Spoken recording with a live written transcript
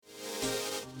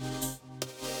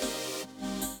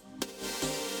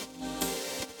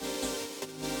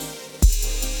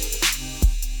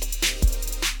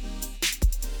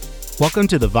Welcome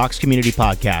to the Vox Community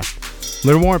Podcast.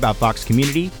 Learn more about Vox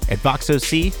Community at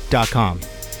voxoc.com.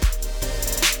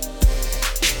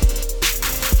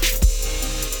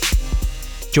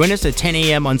 Join us at 10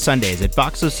 a.m. on Sundays at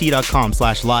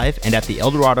voxoc.com/live and at the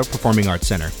Eldorado Performing Arts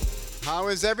Center. How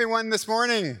is everyone this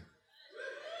morning?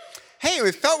 Hey,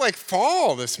 it felt like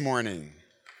fall this morning.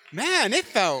 Man, it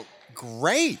felt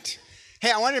great. Hey,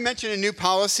 I wanted to mention a new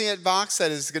policy at Vox that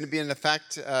is going to be in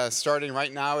effect starting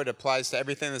right now. It applies to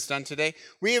everything that's done today.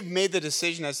 We have made the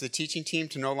decision as the teaching team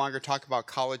to no longer talk about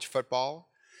college football.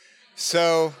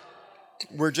 So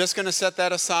we're just going to set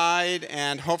that aside,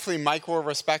 and hopefully Mike will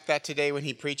respect that today when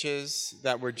he preaches,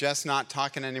 that we're just not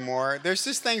talking anymore. There's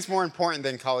just things more important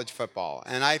than college football,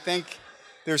 and I think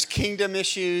there's kingdom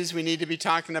issues we need to be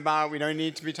talking about. We don't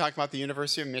need to be talking about the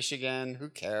University of Michigan. Who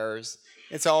cares?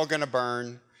 It's all going to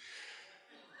burn.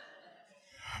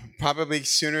 Probably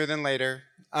sooner than later.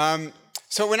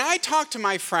 So when I talk to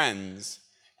my friends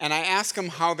and I ask them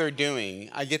how they're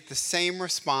doing, I get the same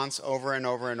response over and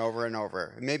over and over and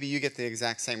over. Maybe you get the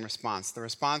exact same response. The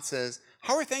response is,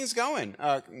 how are things going?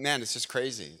 Man, it's just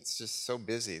crazy. It's just so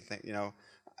busy.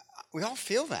 We all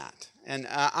feel that. And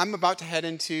I'm about to head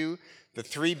into the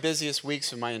 3 busiest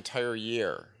weeks of my entire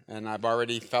year. And I've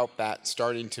already felt that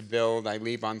starting to build. I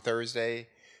leave on Thursday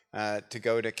to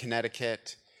go to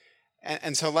Connecticut.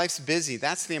 And so life's busy.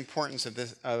 That's the importance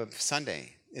of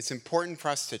Sunday. It's important for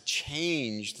us to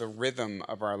change the rhythm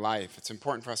of our life. It's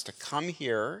important for us to come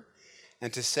here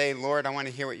and to say, Lord, I want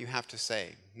to hear what you have to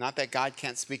say. Not that God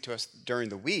can't speak to us during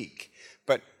the week,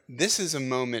 but this is a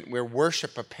moment where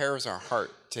worship prepares our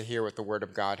heart to hear what the Word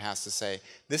of God has to say.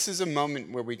 This is a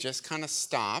moment where we just kind of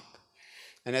stop.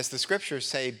 And as the scriptures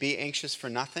say, be anxious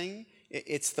for nothing.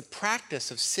 It's the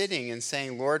practice of sitting and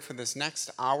saying, Lord, for this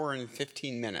next hour and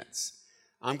 15 minutes,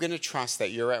 I'm going to trust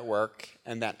that you're at work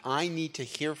and that I need to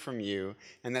hear from you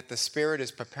and that the Spirit is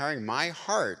preparing my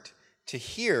heart to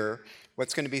hear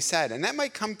what's going to be said. And that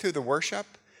might come through the worship.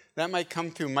 That might come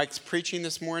through Mike's preaching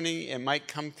this morning. It might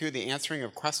come through the answering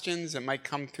of questions. It might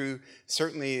come through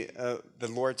certainly the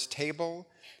Lord's table.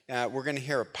 We're going to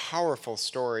hear a powerful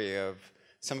story of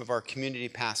some of our community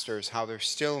pastors, how they're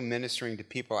still ministering to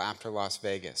people after Las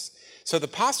Vegas. So the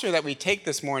posture that we take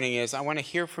this morning is, I want to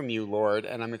hear from you, Lord,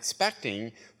 and I'm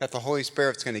expecting that the Holy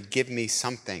Spirit's going to give me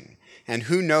something. And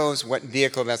who knows what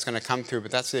vehicle that's going to come through,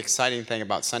 but that's the exciting thing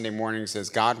about Sunday mornings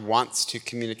is God wants to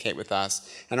communicate with us,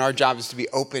 and our job is to be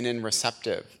open and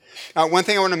receptive. One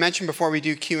thing I want to mention before we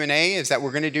do Q&A is that we're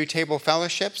going to do table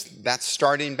fellowships. That's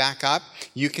starting back up.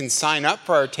 You can sign up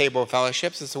for our table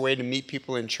fellowships. It's a way to meet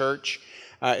people in church.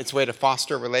 It's a way to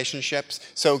foster relationships.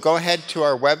 So go ahead to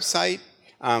our website,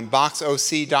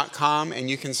 voxoc.com,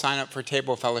 and you can sign up for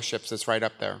table fellowships. It's right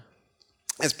up there.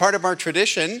 As part of our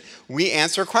tradition, we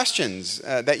answer questions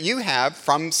that you have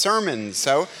from sermons.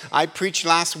 So I preached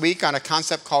last week on a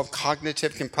concept called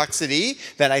cognitive complexity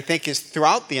that I think is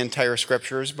throughout the entire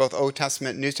scriptures, both Old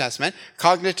Testament and New Testament.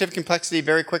 Cognitive complexity,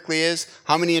 very quickly, is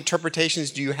how many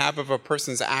interpretations do you have of a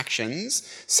person's actions?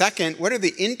 Second, what are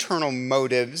the internal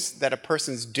motives that a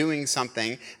person's doing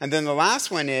something? And then the last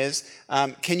one is,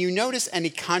 can you notice any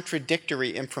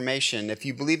contradictory information? If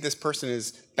you believe this person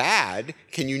is bad,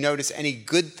 can you notice any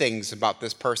good things about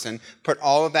this person? Put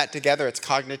all of that together, it's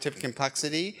cognitive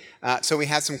complexity. So we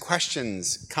had some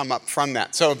questions come up from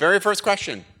that. So very first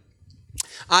question.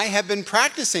 I have been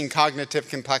practicing cognitive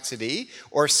complexity,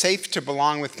 or safe to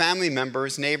belong with family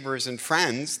members, neighbors, and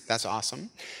friends. That's awesome.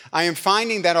 I am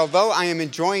finding that although I am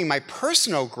enjoying my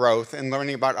personal growth in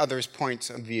learning about others' points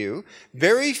of view,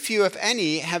 very few, if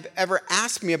any, have ever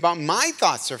asked me about my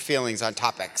thoughts or feelings on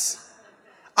topics.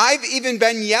 I've even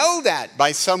been yelled at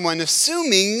by someone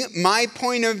assuming my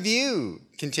point of view.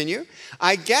 Continue.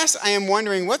 I guess I am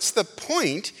wondering, what's the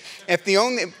point if the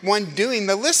only one doing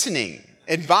the listening?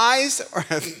 Advise or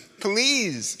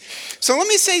please. So let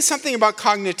me say something about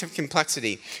cognitive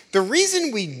complexity. The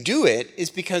reason we do it is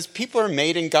because people are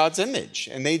made in God's image,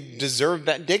 and they deserve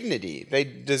that dignity. They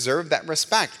deserve that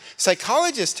respect.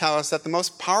 Psychologists tell us that the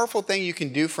most powerful thing you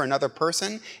can do for another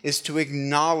person is to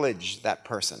acknowledge that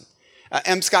person.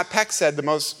 M. Scott Peck said the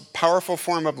most powerful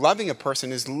form of loving a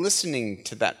person is listening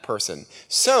to that person.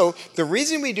 So the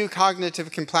reason we do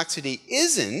cognitive complexity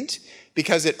isn't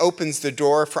because it opens the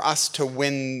door for us to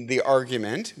win the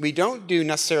argument. We don't do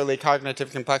necessarily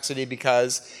cognitive complexity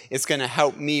because it's going to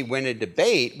help me win a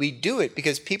debate. We do it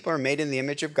because people are made in the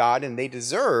image of God and they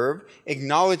deserve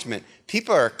acknowledgement.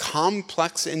 People are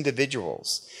complex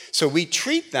individuals. So we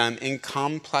treat them in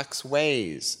complex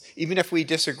ways, even if we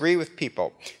disagree with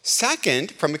people.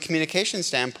 Second, from a communication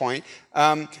standpoint,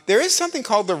 there is something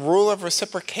called the rule of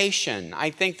reciprocation. I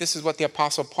think this is what the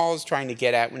Apostle Paul is trying to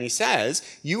get at when he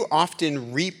says, you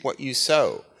often reap what you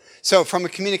sow. So from a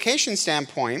communication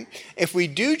standpoint, if we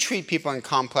do treat people in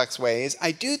complex ways,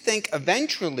 I do think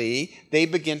eventually they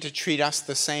begin to treat us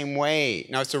the same way.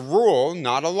 Now, it's a rule,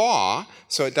 not a law,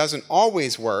 so it doesn't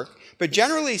always work. But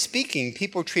generally speaking,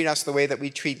 people treat us the way that we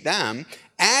treat them.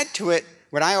 Add to it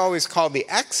what I always call the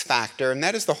X factor, and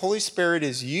that is the Holy Spirit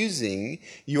is using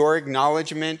your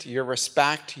acknowledgement, your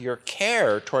respect, your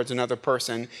care towards another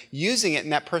person, using it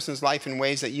in that person's life in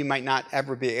ways that you might not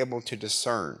ever be able to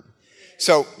discern.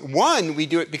 So, one, we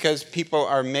do it because people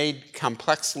are made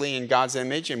complexly in God's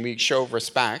image and we show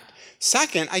respect.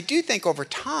 Second, I do think over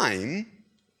time,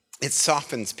 it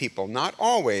softens people. Not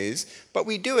always, but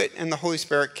we do it and the Holy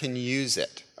Spirit can use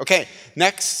it. Okay,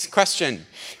 next question.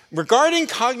 Regarding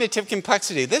cognitive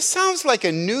complexity, this sounds like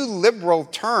a new liberal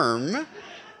term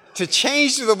to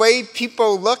change the way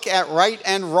people look at right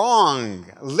and wrong.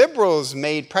 Liberals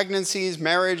made pregnancies,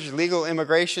 marriage, legal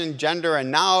immigration, gender,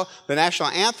 and now the national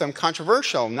anthem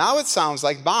controversial. Now it sounds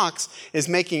like Vox is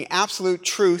making absolute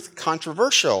truth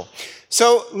controversial.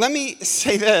 So let me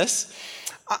say this.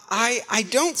 I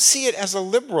don't see it as a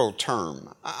liberal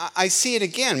term. I see it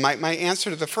again, my answer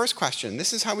to the first question.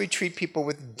 This is how we treat people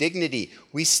with dignity.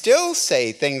 We still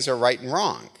say things are right and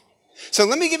wrong. So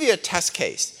let me give you a test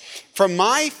case. From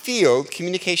my field,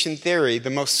 communication theory, the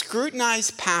most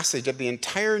scrutinized passage of the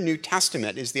entire New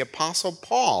Testament is the Apostle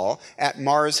Paul at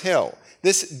Mars Hill.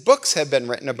 Books have been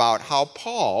written about how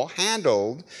Paul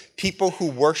handled people who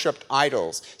worshiped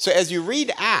idols. So as you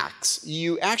read Acts,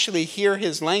 you actually hear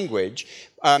his language.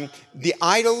 The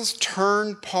idols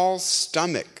turn Paul's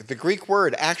stomach. The Greek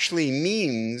word actually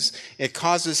means it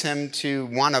causes him to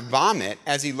want to vomit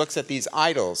as he looks at these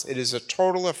idols. It is a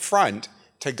total affront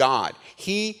to God.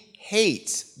 He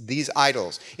hates these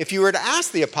idols. If you were to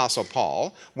ask the Apostle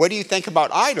Paul, what do you think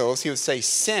about idols? He would say,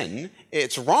 sin,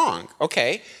 it's wrong.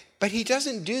 Okay, but he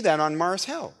doesn't do that on Mars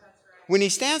Hill. When he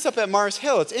stands up at Mars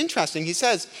Hill, it's interesting. He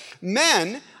says,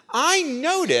 men, I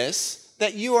notice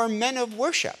that you are men of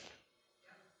worship.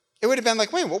 It would have been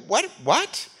like, wait,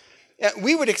 what?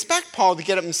 We would expect Paul to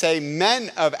get up and say,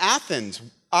 men of Athens,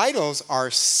 idols are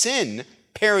sin,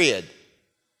 period.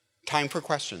 Time for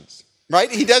questions,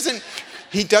 right? He doesn't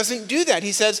do that.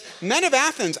 He says, men of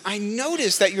Athens, I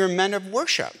notice that you're men of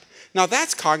worship. Now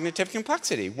that's cognitive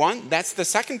complexity. One, that's the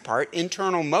second part,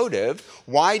 internal motive.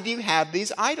 Why do you have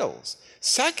these idols?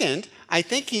 Second, I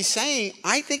think he's saying,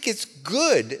 I think it's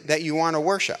good that you want to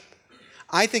worship.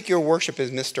 I think your worship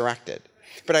is misdirected.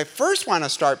 But I first want to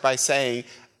start by saying,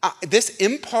 this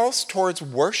impulse towards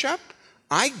worship,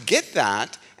 I get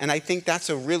that, and I think that's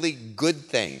a really good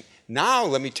thing. Now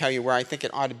let me tell you where I think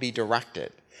it ought to be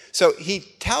directed. So he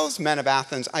tells men of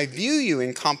Athens, I view you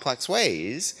in complex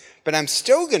ways, but I'm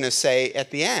still going to say at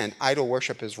the end, idol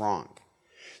worship is wrong.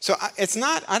 So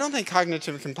I don't think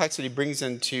cognitive complexity brings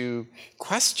into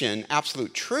question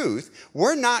absolute truth.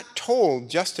 We're not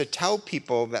told just to tell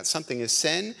people that something is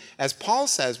sin. As Paul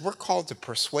says, we're called to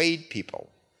persuade people.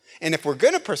 And if we're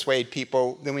going to persuade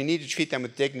people, then we need to treat them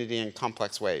with dignity in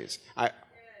complex ways. I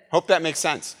hope that makes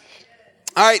sense.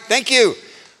 All right, thank you.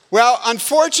 Well,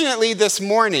 unfortunately this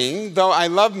morning, though I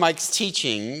love Mike's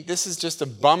teaching, this is just a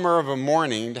bummer of a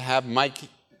morning to have Mike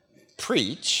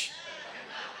preach.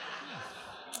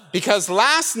 Because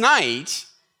last night,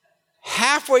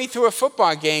 halfway through a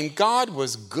football game, God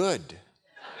was good.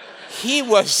 He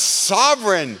was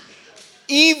sovereign.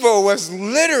 Evil was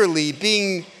literally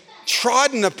being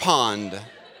trodden upon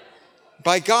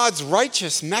by God's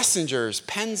righteous messengers,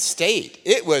 Penn State.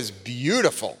 It was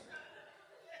beautiful.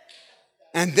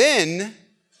 And then,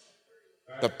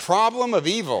 the problem of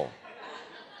evil.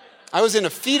 I was in a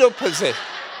fetal position.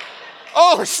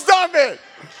 Oh, stop it!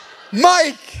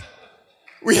 Mike!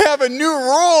 We have a new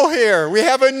rule here. We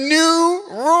have a new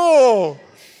rule.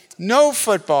 No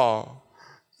football.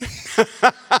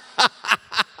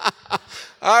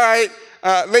 All right.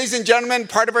 Ladies and gentlemen,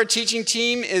 part of our teaching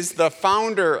team is the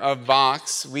founder of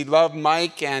Vox. We love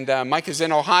Mike, and Mike is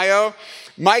in Ohio.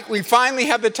 Mike, we finally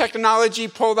have the technology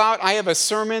pulled out. I have a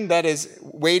sermon that is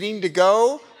waiting to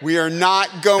go. We are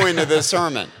not going to the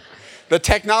sermon. The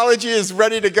technology is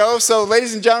ready to go. So,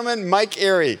 ladies and gentlemen, Mike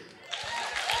Erie.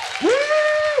 Woo!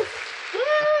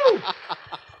 Woo!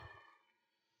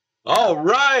 All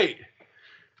right.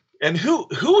 And who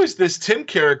is this Tim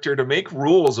character to make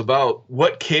rules about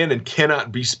what can and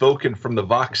cannot be spoken from the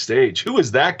Vox stage? Who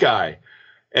is that guy?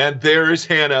 And there's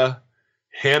Hannah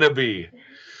Hannah B.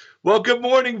 Well, good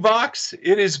morning, Vox.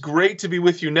 It is great to be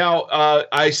with you. Now,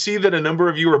 I see that a number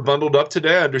of you are bundled up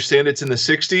today. I understand it's in the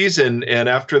 60s, and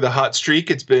after the hot streak,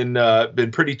 it's been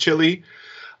pretty chilly.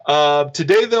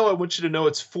 Today, though, I want you to know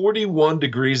it's 41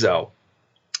 degrees out.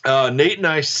 Nate and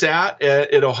I sat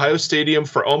at Ohio Stadium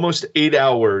for almost 8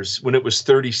 hours when it was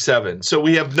 37. So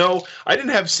I didn't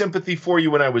have sympathy for you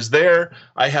when I was there.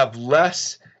 I have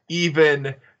less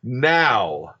even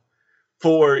now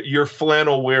for your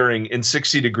flannel wearing in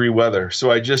 60-degree weather.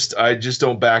 So I just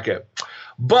don't back it.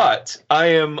 But I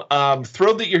am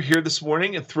thrilled that you're here this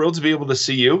morning and thrilled to be able to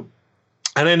see you.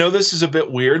 And I know this is a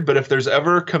bit weird, but if there's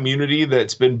ever a community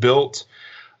that's been built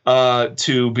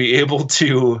to be able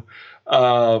to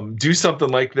do something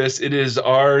like this, it is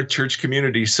our church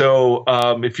community. So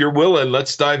if you're willing,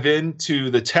 let's dive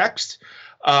into the text.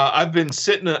 I've been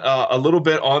sitting a little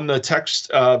bit on the text,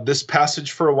 this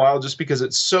passage for a while, just because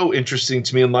it's so interesting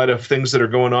to me in light of things that are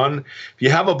going on. If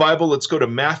you have a Bible, let's go to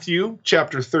Matthew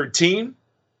chapter 13.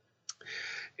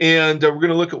 And we're going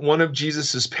to look at one of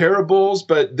Jesus's parables,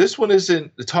 but this one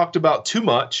isn't talked about too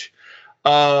much.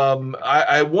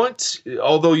 I want,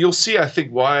 although you'll see, I think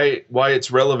why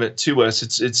it's relevant to us.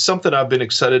 It's something I've been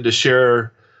excited to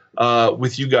share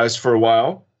with you guys for a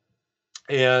while.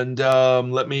 And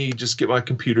let me just get my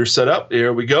computer set up.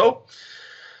 There we go.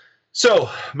 So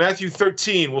Matthew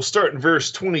 13, we'll start in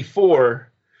verse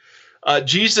 24.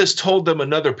 Jesus told them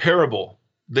another parable.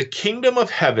 The kingdom of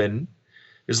heaven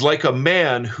is like a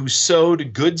man who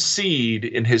sowed good seed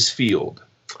in his field.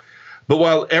 But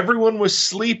while everyone was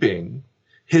sleeping,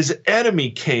 his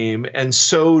enemy came and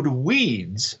sowed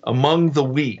weeds among the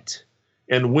wheat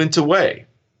and went away.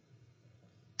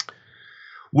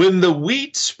 When the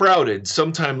wheat sprouted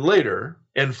sometime later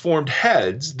and formed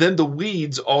heads, then the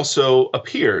weeds also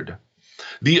appeared.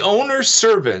 The owner's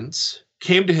servants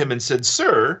came to him and said,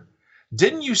 "Sir,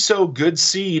 didn't you sow good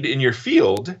seed in your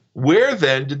field? Where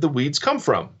then did the weeds come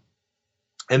from?"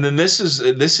 And then this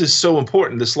is so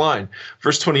important, this line,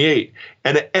 verse 28.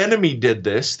 "An enemy did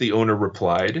this," the owner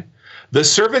replied. The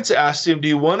servants asked him, "Do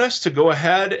you want us to go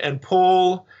ahead and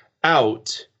pull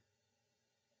out?"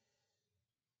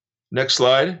 Next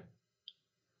slide.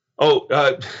 Oh,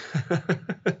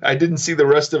 I didn't see the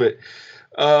rest of it.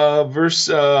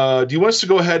 Do you want us to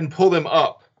go ahead and pull them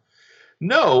up?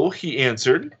 "No," he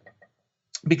answered,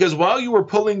 "because while you are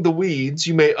pulling the weeds,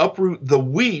 you may uproot the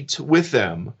wheat with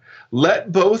them.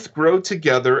 Let both grow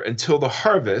together until the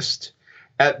harvest.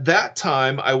 At that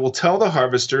time, I will tell the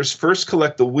harvesters, first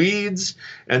collect the weeds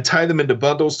and tie them into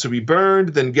bundles to be burned,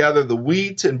 then gather the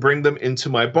wheat and bring them into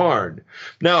my barn."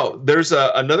 Now, there's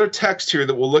another text here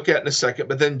that we'll look at in a second,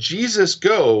 but then Jesus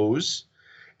goes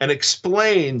and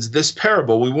explains this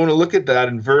parable. We want to look at that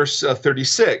in verse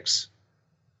 36.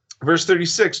 Verse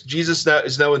 36, Jesus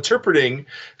is now interpreting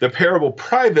the parable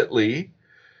privately,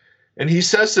 and he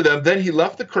says to them, "Then he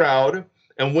left the crowd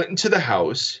and went into the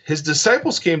house. His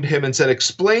disciples came to him and said,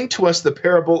 'Explain to us the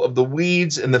parable of the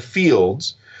weeds in the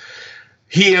fields.'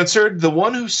 He answered, 'The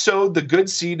one who sowed the good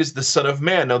seed is the Son of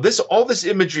Man.'" Now, all this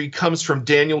imagery comes from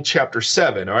Daniel chapter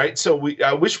 7, all right? So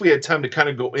I wish we had time to kind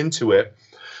of go into it.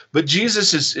 But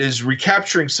Jesus is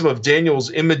recapturing some of Daniel's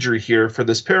imagery here for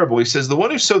this parable. He says, "The one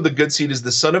who sowed the good seed is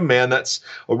the Son of Man." That's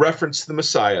a reference to the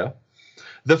Messiah.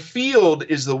 "The field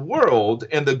is the world,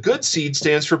 and the good seed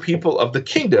stands for people of the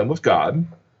kingdom of God.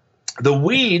 The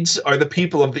weeds are the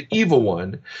people of the evil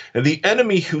one, and the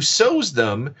enemy who sows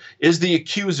them is the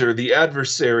accuser, the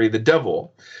adversary, the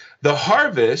devil. The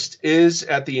harvest is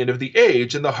at the end of the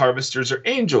age, and the harvesters are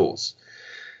angels.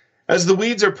 As the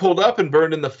weeds are pulled up and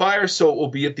burned in the fire, so it will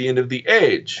be at the end of the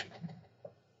age.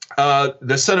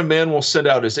 The Son of Man will send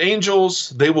out his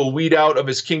angels. They will weed out of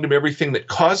his kingdom everything that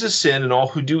causes sin and all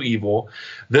who do evil.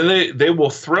 Then they will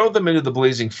throw them into the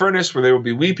blazing furnace, where there will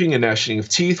be weeping and gnashing of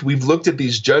teeth." We've looked at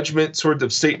these judgment sort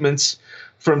of statements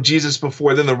from Jesus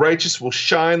before. "Then the righteous will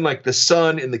shine like the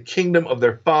sun in the kingdom of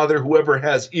their Father. Whoever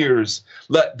has ears,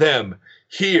 let them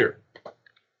hear."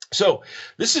 So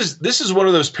this is one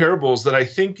of those parables that I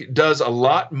think does a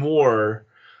lot more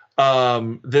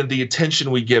than the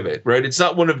attention we give it, right? It's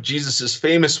not one of Jesus's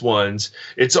famous ones.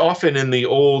 It's often in the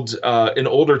in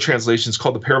older translations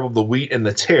called the parable of the wheat and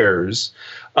the tares.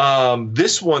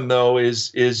 This one, though, the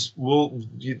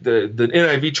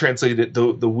NIV translated it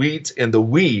the wheat and the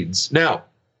weeds. Now,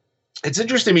 it's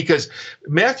interesting because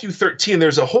Matthew 13,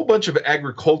 there's a whole bunch of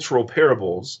agricultural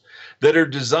parables that are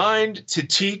designed to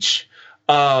teach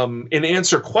and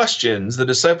answer questions the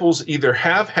disciples either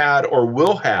have had or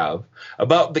will have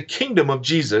about the kingdom of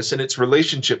Jesus and its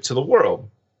relationship to the world.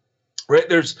 Right,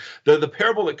 there's the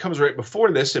parable that comes right before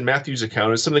this in Matthew's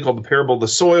account is something called the parable of the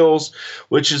soils,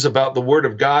 which is about the word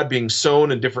of God being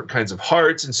sown in different kinds of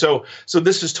hearts. And so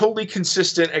this is totally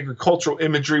consistent agricultural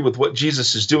imagery with what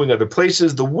Jesus is doing other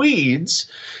places. The weeds,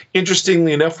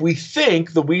 interestingly enough, we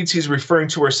think the weeds he's referring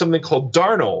to are something called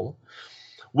darnel,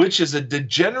 which is a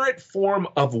degenerate form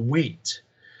of wheat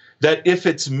that if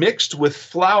it's mixed with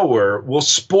flour will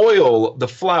spoil the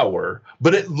flour,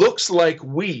 but it looks like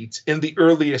wheat in the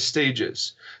earliest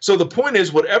stages. So the point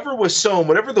is, whatever was sown,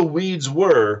 whatever the weeds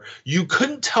were, you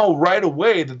couldn't tell right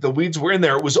away that the weeds were in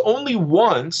there. It was only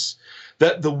once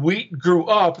that the wheat grew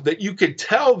up that you could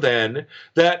tell then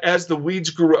that as the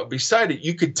weeds grew up beside it,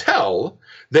 you could tell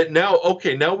that now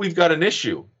we've got an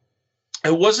issue.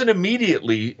 It wasn't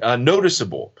immediately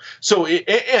noticeable. So,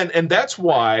 and that's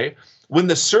why when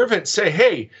the servants say,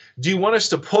 "Hey, do you want us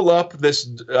to pull up this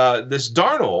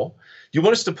darnel? Do you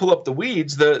want us to pull up the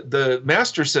weeds?" The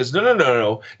master says,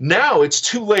 "No. Now it's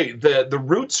too late. The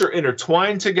roots are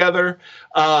intertwined together.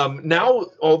 Now,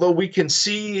 although we can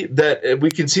see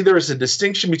there is a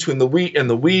distinction between the wheat and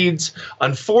the weeds,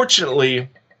 unfortunately,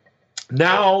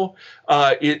 now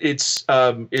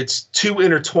it's too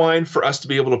intertwined for us to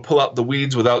be able to pull out the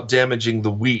weeds without damaging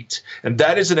the wheat." And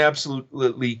that is an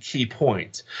absolutely key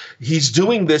point. He's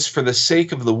doing this for the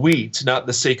sake of the wheat, not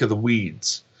the sake of the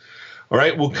weeds. All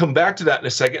right, we'll come back to that in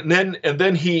a second. And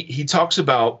then he talks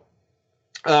about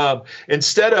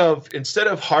instead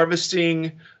of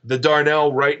harvesting the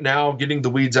darnel right now, getting the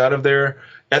weeds out of there,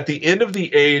 at the end of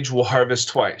the age, we'll harvest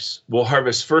twice. We'll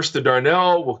harvest first the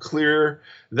darnel, we'll clear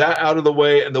that out of the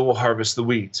way, and then we'll harvest the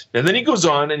wheat. And then he goes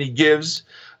on and he gives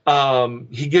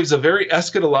a very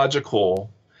eschatological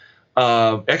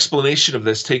explanation of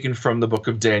this taken from the book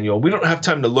of Daniel. We don't have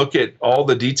time to look at all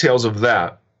the details of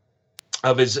that,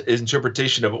 of his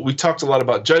interpretation of it. We talked a lot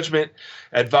about judgment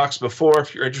at Vox before.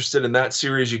 If you're interested in that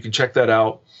series, you can check that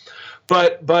out.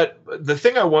 But the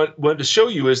thing I wanted to show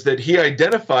you is that he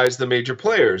identifies the major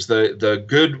players. The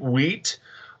good wheat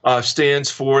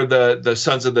stands for the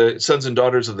sons and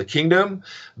daughters of the kingdom.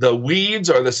 The weeds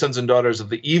are the sons and daughters of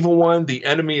the evil one. The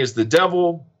enemy is the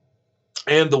devil.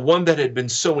 And the one that had been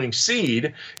sowing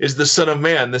seed is the Son of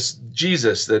Man, this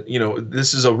Jesus,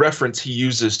 this is a reference he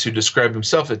uses to describe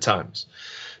himself at times.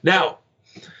 Now,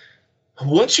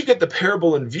 once you get the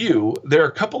parable in view, there are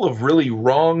a couple of really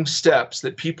wrong steps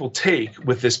that people take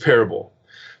with this parable.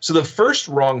 So the first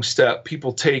wrong step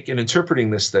people take in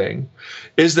interpreting this thing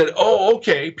is that,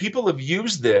 people have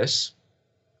used this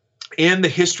in the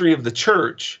history of the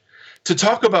church to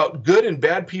talk about good and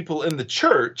bad people in the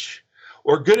church,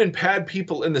 or good and bad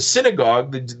people in the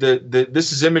synagogue.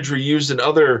 This is imagery used in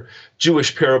other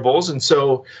Jewish parables, and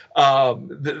so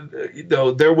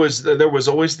there was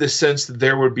always this sense that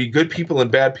there would be good people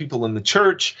and bad people in the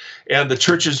church, and the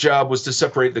church's job was to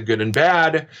separate the good and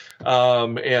bad,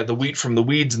 and the wheat from the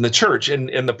weeds in the church.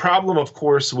 And the problem, of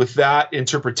course, with that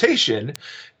interpretation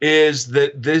is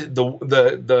that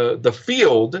the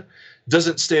field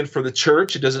doesn't stand for the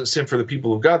church. It doesn't stand for the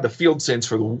people of God. The field stands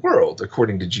for the world,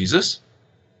 according to Jesus.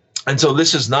 And so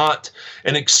this is not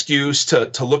an excuse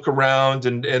to look around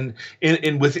and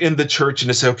within the church and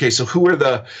to say, okay, so who are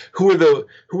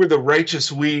the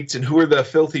righteous weeds and who are the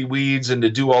filthy weeds, and to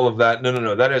do all of that.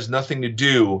 No. That has nothing to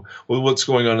do with what's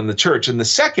going on in the church. And the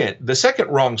second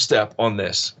wrong step on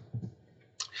this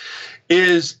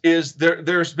is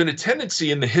there's been a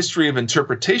tendency in the history of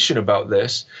interpretation about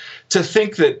this to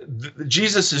think that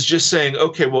Jesus is just saying,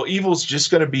 okay, well, evil's just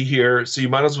going to be here, so you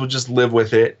might as well just live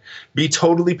with it, be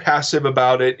totally passive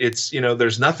about it. It's,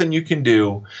 there's nothing you can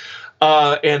do.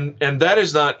 And that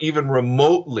is not even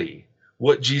remotely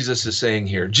what Jesus is saying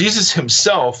here. Jesus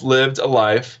himself lived a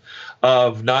life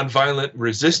of nonviolent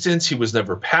resistance. He was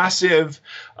never passive.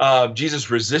 Jesus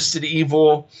resisted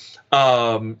evil.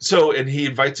 And he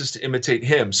invites us to imitate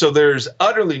him. So there's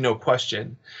utterly no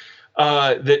question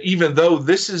that even though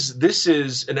this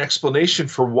is an explanation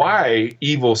for why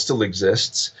evil still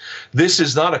exists, this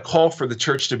is not a call for the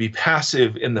church to be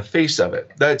passive in the face of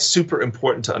it. That's super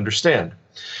important to understand.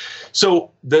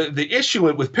 So the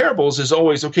issue with parables is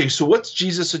always, okay, so what's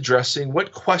Jesus addressing?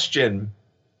 What question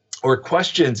or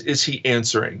questions is he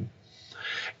answering?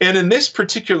 And in this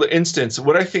particular instance,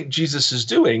 what I think Jesus is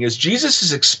doing is Jesus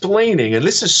is explaining, and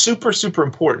this is super, super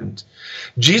important.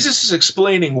 Jesus is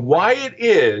explaining why it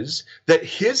is that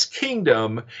his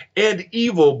kingdom and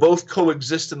evil both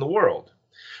coexist in the world.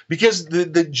 Because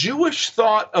the Jewish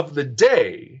thought of the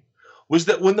day was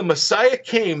that when the Messiah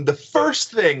came, the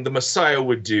first thing the Messiah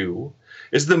would do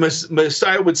is the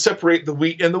Messiah would separate the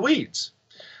wheat and the weeds.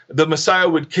 The Messiah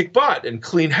would kick butt and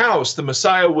clean house. The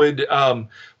Messiah would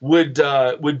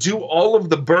do all of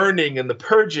the burning and the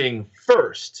purging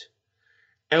first.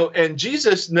 And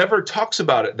Jesus never talks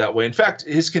about it that way. In fact,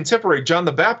 his contemporary John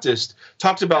the Baptist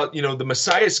talked about, the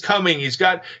Messiah's coming. He's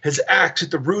got his axe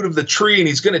at the root of the tree, and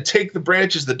he's going to take the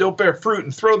branches that don't bear fruit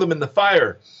and throw them in the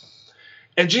fire.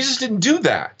 And Jesus didn't do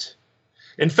that.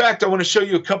 In fact, I want to show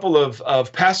you a couple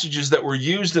of passages that were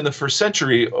used in the first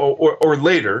century or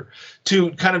later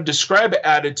to kind of describe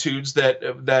attitudes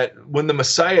that when the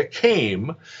Messiah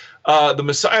came, the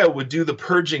Messiah would do the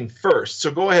purging first.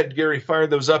 So go ahead, Gary, fire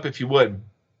those up if you would.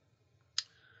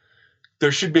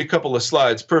 There should be a couple of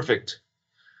slides. Perfect.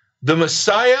 The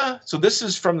Messiah, so this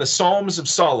is from the Psalms of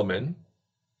Solomon.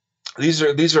 These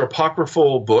are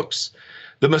apocryphal books.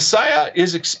 The Messiah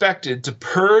is expected to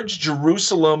purge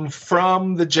Jerusalem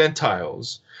from the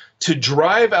Gentiles, to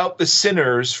drive out the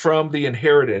sinners from the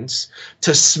inheritance,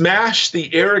 to smash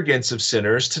the arrogance of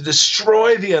sinners, to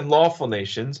destroy the unlawful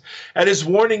nations. At his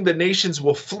warning, the nations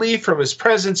will flee from his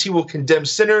presence. He will condemn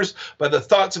sinners by the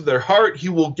thoughts of their heart. He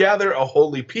will gather a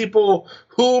holy people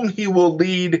whom he will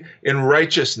lead in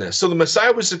righteousness. So the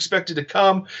Messiah was expected to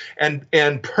come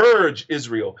and purge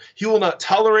Israel. He will not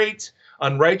tolerate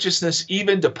unrighteousness,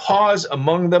 even to pause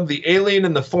among them. The alien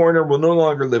and the foreigner will no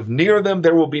longer live near them.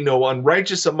 There will be no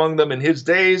unrighteous among them in his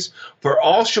days, for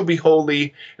all shall be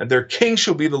holy, and their king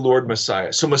shall be the Lord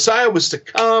Messiah. So Messiah was to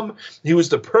come. He was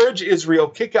to purge Israel,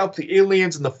 kick out the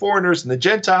aliens and the foreigners and the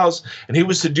Gentiles, and he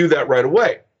was to do that right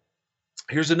away.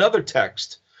 Here's another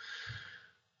text.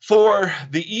 For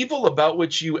the evil about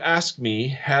which you ask me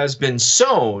has been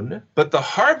sown, but the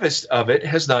harvest of it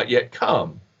has not yet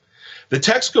come. The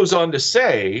text goes on to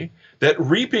say that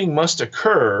reaping must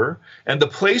occur, and the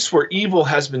place where evil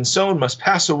has been sown must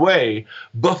pass away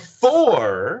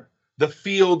before the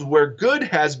field where good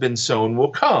has been sown will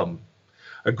come.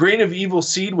 A grain of evil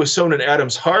seed was sown in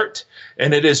Adam's heart,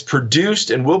 and it is produced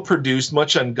and will produce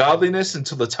much ungodliness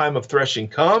until the time of threshing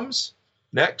comes.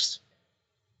 Next.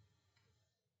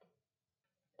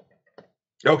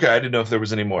 Okay, I didn't know if there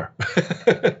was any more.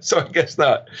 So I guess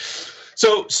not.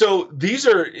 So these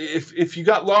are, if you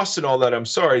got lost in all that, I'm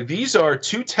sorry. These are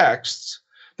two texts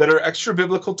that are extra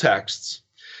biblical texts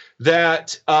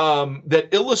that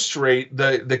illustrate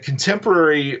the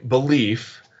contemporary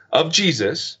belief of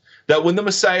Jesus that when the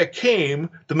Messiah came,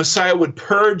 the Messiah would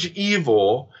purge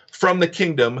evil from the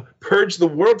kingdom, purge the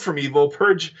world from evil,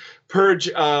 purge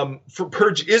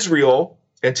Israel,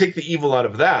 and take the evil out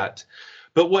of that.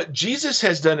 But what Jesus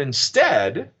has done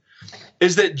instead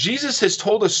is that Jesus has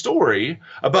told a story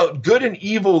about good and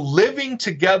evil living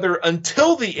together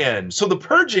until the end. So the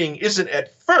purging isn't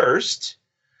at first.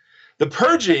 The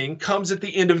purging comes at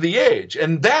the end of the age.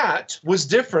 And that was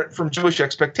different from Jewish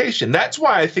expectation. That's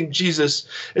why I think Jesus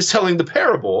is telling the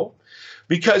parable,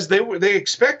 because they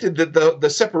expected that the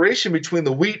separation between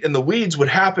the wheat and the weeds would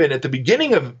happen at the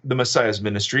beginning of the Messiah's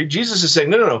ministry. Jesus is saying,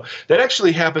 no, that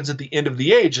actually happens at the end of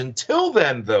the age. Until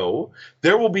then, though,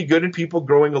 there will be good and people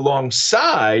growing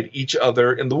alongside each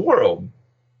other in the world.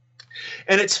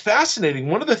 And it's fascinating.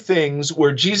 One of the things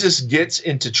where Jesus gets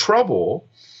into trouble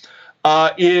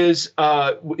is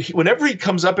whenever he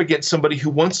comes up against somebody who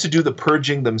wants to do the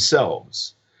purging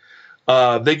themselves.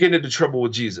 They get into trouble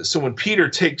with Jesus. So when Peter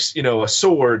takes, a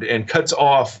sword and cuts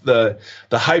off the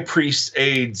high priest's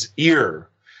aide's ear,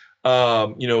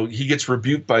 he gets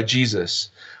rebuked by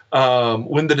Jesus.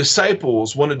 When the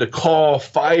disciples wanted to call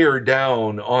fire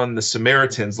down on the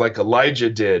Samaritans like Elijah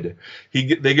did,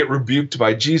 they get rebuked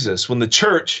by Jesus. When the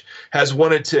church has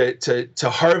wanted to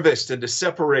harvest and to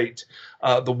separate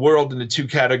the world into two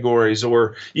categories,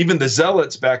 or even the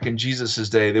zealots back in Jesus's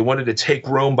day, they wanted to take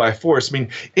Rome by force. I mean,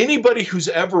 anybody who's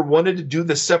ever wanted to do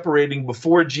the separating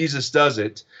before Jesus does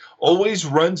it always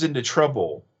runs into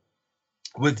trouble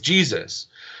with Jesus,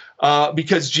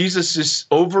 because Jesus is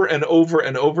over and over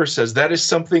and over says that is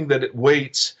something that it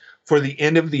waits for the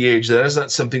end of the age. That is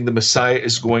not something the Messiah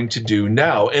is going to do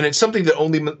now. And it's something that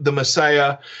only the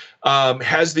Messiah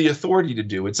has the authority to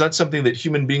do. It's not something that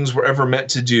human beings were ever meant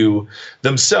to do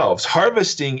themselves.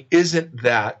 Harvesting isn't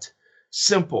that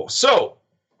simple. So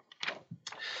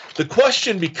the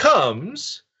question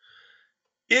becomes,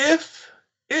 if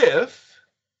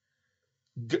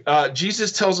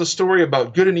Jesus tells a story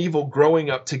about good and evil growing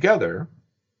up together,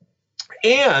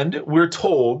 and we're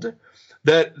told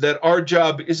that our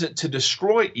job isn't to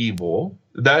destroy evil,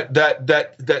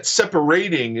 that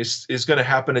separating is going to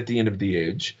happen at the end of the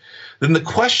age, then the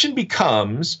question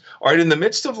becomes, all right, in the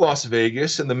midst of Las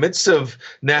Vegas, in the midst of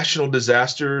national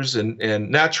disasters and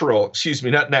natural,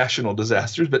 not national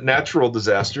disasters, but natural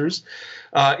disasters,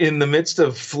 in the midst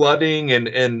of flooding and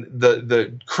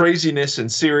the craziness in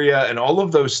Syria and all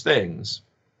of those things,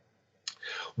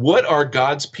 what are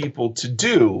God's people to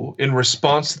do in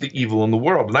response to the evil in the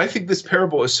world? And I think this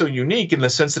parable is so unique in the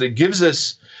sense that it gives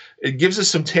us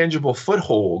some tangible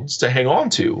footholds to hang on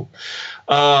to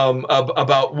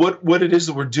about what it is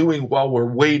that we're doing while we're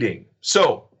waiting.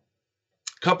 So,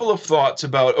 a couple of thoughts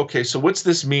about, okay, so what's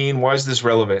this mean? Why is this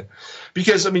relevant?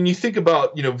 Because, I mean, you think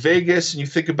about, Vegas, and you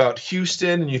think about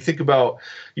Houston, and you think about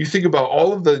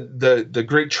all of the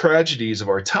great tragedies of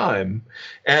our time.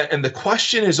 And the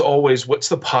question is always, what's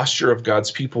the posture of God's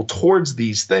people towards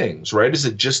these things, right? Is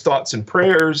it just thoughts and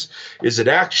prayers? Is it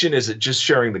action? Is it just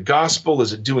sharing the gospel?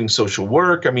 Is it doing social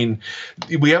work? I mean,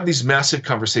 we have these massive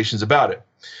conversations about it.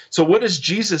 So what does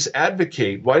Jesus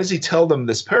advocate? Why does he tell them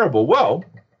this parable? Well,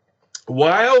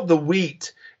 while the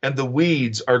wheat and the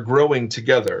weeds are growing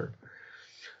together,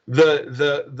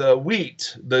 the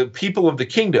wheat, the people of the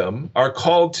kingdom, are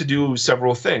called to do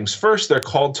several things. First, they're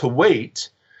called to wait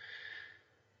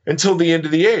until the end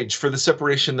of the age for the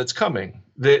separation that's coming.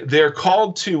 They're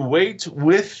called to wait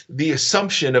with the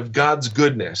assumption of God's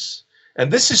goodness.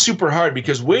 And this is super hard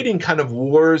because waiting kind of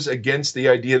wars against the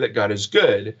idea that God is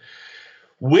good.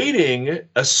 Waiting,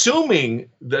 assuming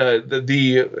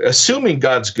assuming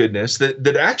God's goodness,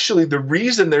 that actually the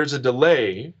reason there's a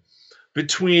delay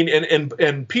between,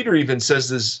 and Peter even says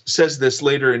this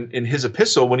later in his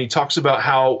epistle when he talks about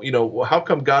how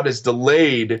come God has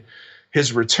delayed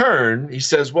his return. He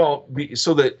says, well,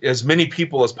 so that as many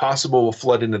people as possible will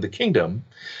flood into the kingdom.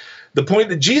 The point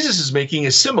that Jesus is making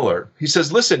is similar. He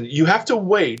says, listen, you have to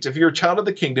wait. If you're a child of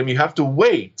the kingdom, you have to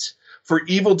wait for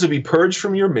evil to be purged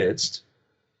from your midst.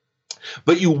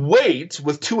 But you wait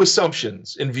with two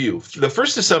assumptions in view. The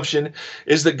first assumption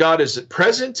is that God is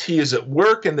present, he is at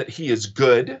work, and that he is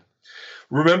good.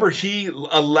 Remember, he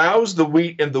allows the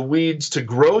wheat and the weeds to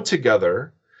grow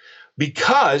together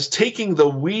because taking the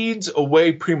weeds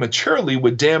away prematurely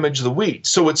would damage the wheat.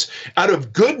 So it's out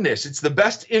of goodness, it's the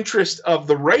best interest of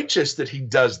the righteous that he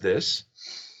does this.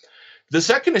 The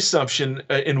second assumption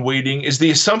in waiting is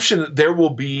the assumption that there will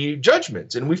be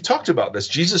judgment. And we've talked about this.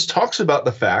 Jesus talks about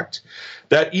the fact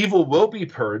that evil will be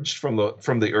purged from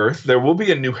the earth. There will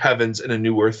be a new heavens and a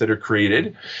new earth that are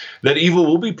created. That evil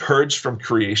will be purged from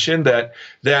creation. That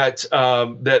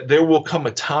there will come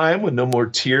a time when no more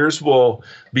tears will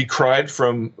be cried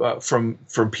from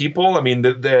people. I mean,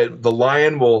 the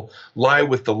lion will lie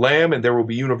with the lamb, and there will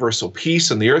be universal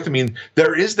peace on the earth. I mean,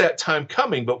 there is that time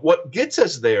coming. But what gets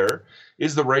us there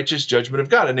is the righteous judgment of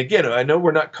God. And again, I know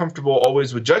we're not comfortable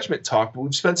always with judgment talk, but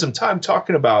we've spent some time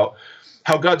talking about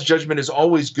how God's judgment is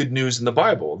always good news in the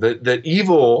Bible, that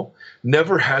evil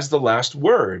never has the last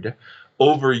word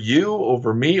over you,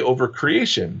 over me, over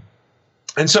creation.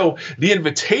 And so the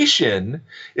invitation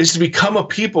is to become a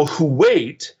people who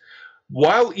wait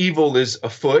while evil is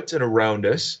afoot and around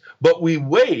us, but we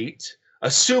wait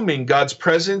assuming God's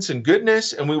presence and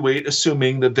goodness, and we wait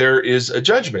assuming that there is a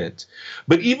judgment.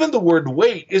 But even the word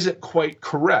wait isn't quite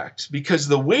correct, because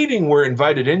the waiting we're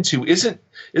invited into isn't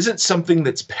something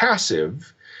that's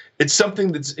passive. It's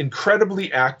something that's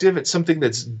incredibly active. It's something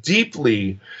that's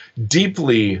deeply,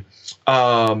 deeply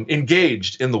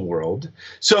engaged in the world.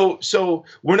 So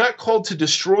we're not called to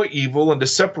destroy evil and to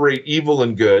separate evil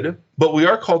and good, but we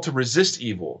are called to resist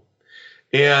evil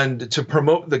and to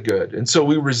promote the good. And so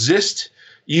we resist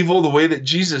evil the way that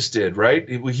Jesus did, right?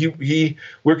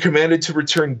 We're commanded to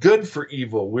return good for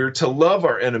evil. We're to love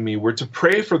our enemy. We're to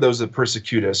pray for those that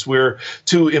persecute us. We're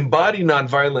to embody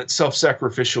nonviolent,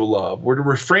 self-sacrificial love. We're to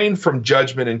refrain from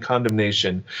judgment and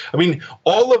condemnation. I mean,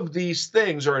 all of these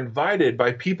things are invited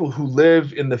by people who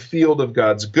live in the field of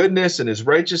God's goodness and his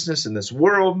righteousness in this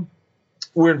world.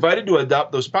 We're invited to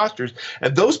adopt those postures,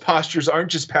 and those postures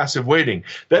aren't just passive waiting.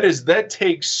 That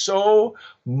takes so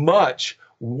much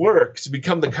work to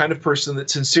become the kind of person that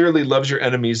sincerely loves your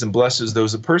enemies and blesses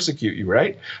those that persecute you,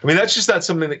 right? I mean, that's just not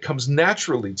something that comes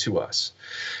naturally to us.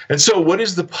 And so what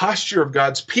is the posture of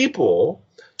God's people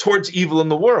towards evil in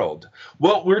the world?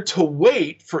 Well, we're to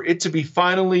wait for it to be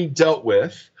finally dealt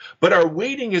with, But our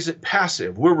waiting isn't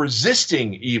passive. We're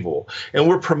resisting evil and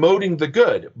we're promoting the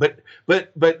good.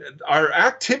 But our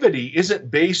activity isn't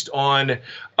based on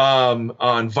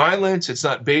violence. It's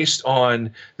not based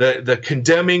on the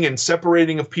condemning and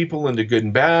separating of people into good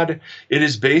and bad. It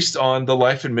is based on the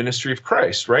life and ministry of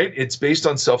Christ, right? It's based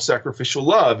on self-sacrificial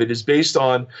love. It is based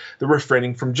on the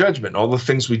refraining from judgment, all the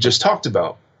things we just talked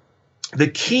about. The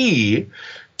key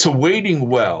to waiting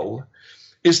well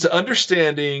is to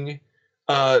understanding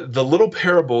the little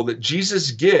parable that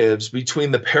Jesus gives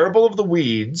between the parable of the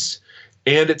weeds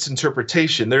and its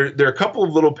interpretation. There are a couple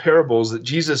of little parables that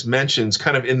Jesus mentions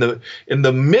kind of in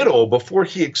the middle before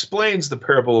he explains the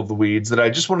parable of the weeds that I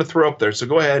just want to throw up there. So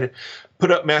go ahead,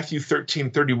 put up Matthew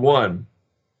 13:31.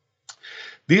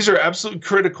 These are absolutely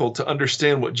critical to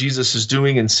understand what Jesus is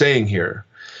doing and saying here.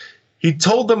 He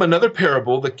told them another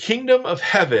parable. The kingdom of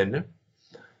heaven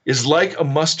is like a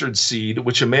mustard seed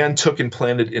which a man took and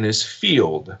planted in his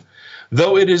field.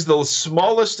 Though it is the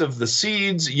smallest of the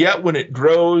seeds, yet when it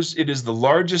grows, it is the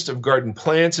largest of garden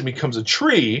plants and becomes a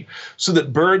tree, so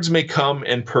that birds may come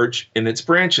and perch in its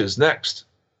branches. Next.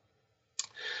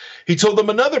 He told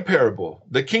them another parable.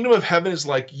 The kingdom of heaven is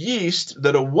like yeast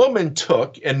that a woman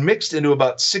took and mixed into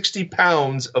about 60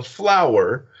 pounds of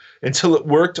flour until it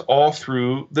worked all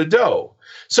through the dough.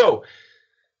 So,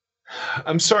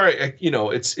 I'm sorry,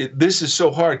 this is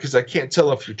so hard because I can't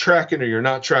tell if you're tracking or you're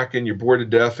not tracking, you're bored to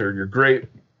death or you're great.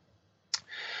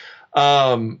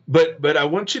 But I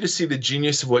want you to see the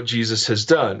genius of what Jesus has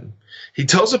done. He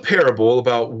tells a parable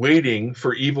about waiting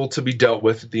for evil to be dealt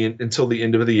with until the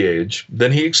end of the age.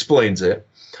 Then he explains it.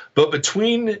 But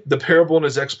between the parable and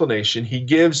his explanation, he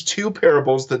gives two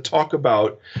parables that talk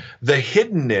about the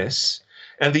hiddenness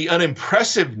and the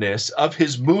unimpressiveness of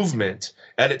his movement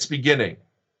at its beginning.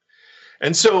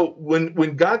 And so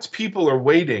when God's people are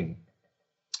waiting,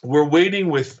 we're waiting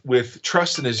with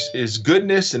trust in his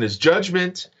goodness and his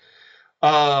judgment.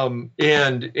 And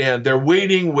they're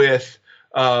waiting with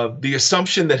the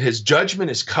assumption that his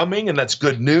judgment is coming, and that's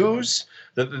good news,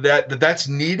 that's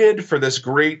needed for this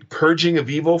great purging of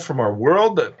evil from our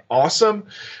world. Awesome.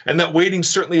 And that waiting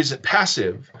certainly isn't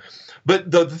passive.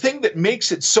 But the thing that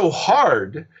makes it so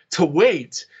hard to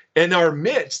wait in our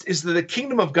midst is that the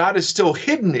kingdom of God is still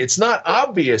hidden. It's not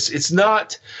obvious. It's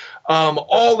not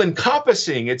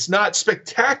all-encompassing. It's not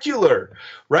spectacular,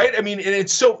 right? I mean, and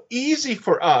it's so easy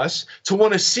for us to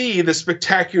want to see the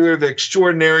spectacular, the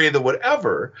extraordinary, the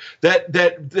whatever, that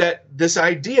this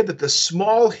idea that the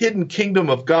small hidden kingdom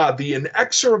of God, the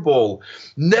inexorable,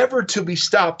 never to be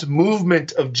stopped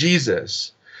movement of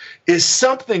Jesus, is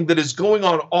something that is going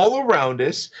on all around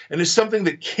us and is something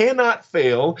that cannot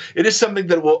fail. It is something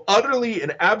that will utterly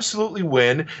and absolutely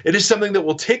win. It is something that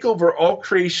will take over all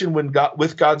creation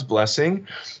with God's blessing.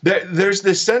 There's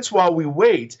this sense while we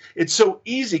wait, it's so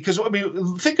easy because, I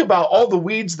mean, think about all the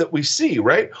weeds that we see,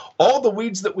 right? All the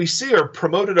weeds that we see are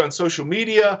promoted on social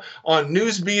media, on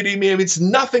news media. I mean, it's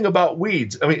nothing about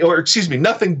weeds.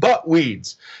 Nothing but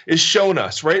weeds is shown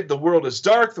us, right? The world is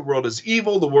dark. The world is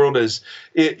evil. The world is...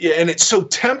 And it's so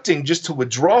tempting just to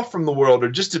withdraw from the world or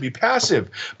just to be passive.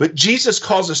 But Jesus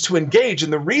calls us to engage.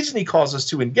 And the reason he calls us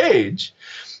to engage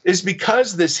is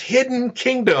because this hidden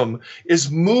kingdom is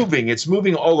moving. It's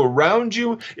moving all around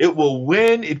you. It will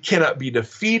win. It cannot be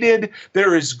defeated.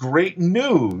 There is great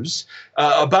news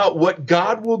about what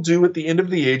God will do at the end of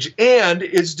the age, and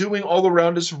it's doing all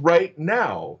around us right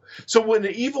now. So when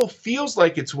the evil feels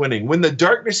like it's winning, when the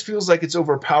darkness feels like it's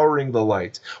overpowering the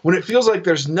light, when it feels like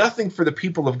there's nothing for the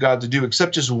people of God to do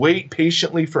except just wait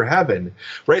patiently for heaven,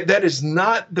 right? That is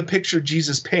not the picture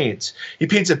Jesus paints. He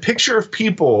paints a picture of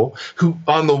people who,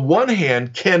 on the one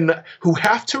hand, who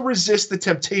have to resist the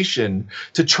temptation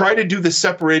to try to do the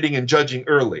separating and judging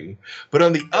early, but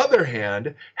on the other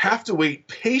hand, have to wait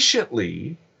patiently,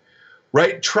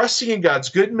 right? Trusting in God's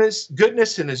goodness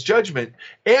and his judgment,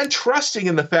 and trusting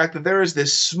in the fact that there is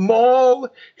this small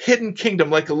hidden kingdom,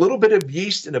 like a little bit of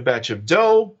yeast in a batch of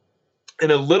dough,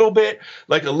 and a little bit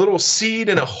like a little seed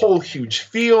in a whole huge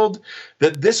field,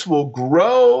 that this will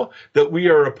grow, that we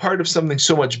are a part of something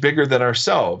so much bigger than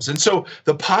ourselves. And so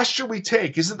the posture we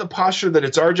take isn't the posture that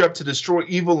it's our job to destroy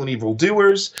evil and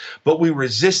evildoers, but we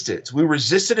resist it. We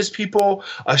resist it as people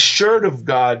assured of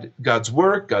God's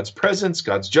work, God's presence,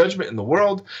 God's judgment in the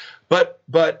world, but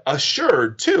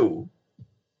assured too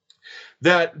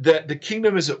that the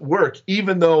kingdom is at work,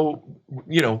 even though,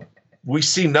 we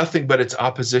see nothing but its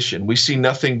opposition. We see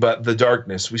nothing but the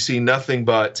darkness. We see nothing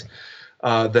but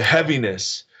the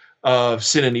heaviness of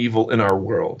sin and evil in our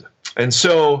world. And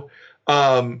so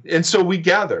we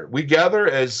gather. We gather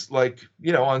as,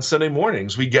 on Sunday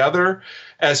mornings. We gather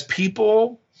as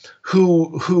people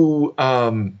who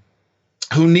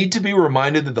who need to be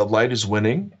reminded that the light is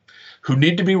winning, who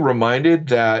need to be reminded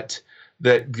that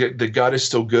God is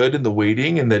still good in the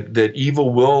waiting, and that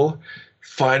evil will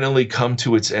finally come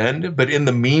to its end. But in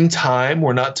the meantime,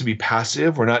 we're not to be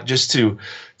passive. We're not just to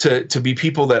be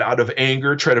people that out of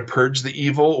anger try to purge the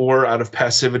evil, or out of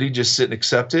passivity just sit and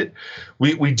accept it.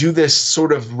 We do this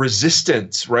sort of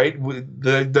resistance, right?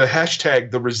 The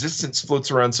hashtag, the resistance, floats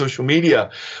around social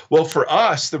media. Well, for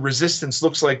us, the resistance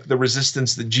looks like the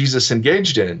resistance that Jesus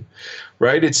engaged in,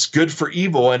 right? It's good for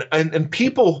evil. And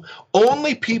people,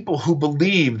 only people who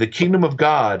believe the kingdom of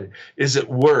God is at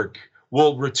work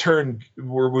will return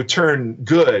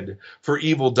good for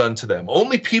evil done to them.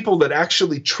 Only people that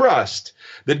actually trust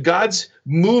that God's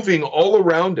moving all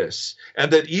around us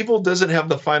and that evil doesn't have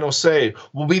the final say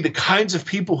will be the kinds of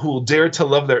people who will dare to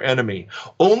love their enemy.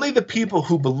 Only the people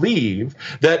who believe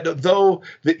that though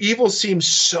the evil seems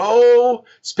so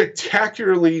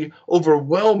spectacularly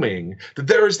overwhelming, that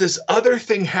there is this other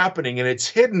thing happening and it's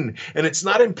hidden and it's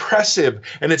not impressive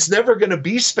and it's never going to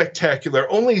be spectacular.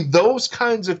 Only those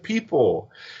kinds of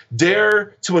people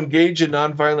dare to engage in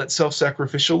nonviolent,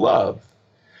 self-sacrificial love.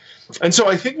 And so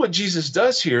I think what Jesus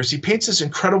does here is he paints this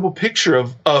incredible picture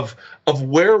of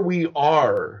where we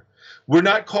are. We're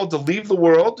not called to leave the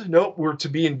world. No, we're to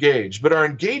be engaged. But our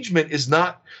engagement is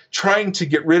not trying to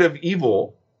get rid of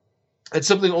evil. It's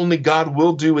something only God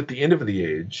will do at the end of the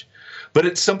age. But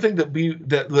it's something that we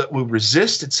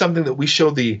resist. It's something that we show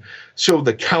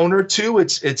the counter to.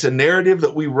 It's a narrative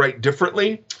that we write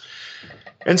differently.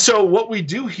 And so what we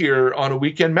do here on a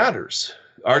weekend matters.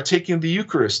 Our taking the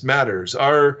Eucharist matters.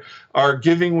 Our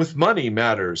giving with money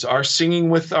matters. Our singing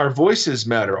with our voices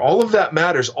matter. All of that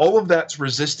matters. All of that's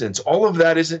resistance. All of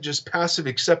that isn't just passive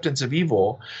acceptance of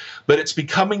evil, but it's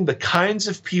becoming the kinds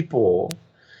of people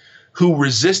who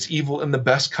resist evil in the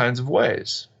best kinds of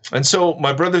ways. And so,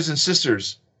 my brothers and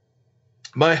sisters,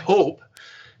 my hope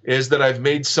is that I've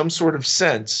made some sort of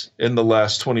sense in the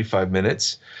last 25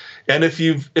 minutes. And if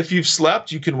you've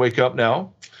slept, you can wake up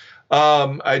now.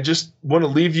 I just want to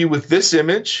leave you with this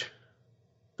image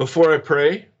before I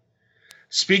pray.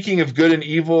 Speaking of good and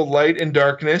evil, light and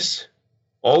darkness,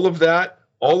 all of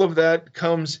that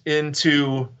comes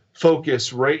into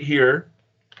focus right here.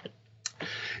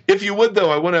 If you would, though,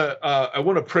 I want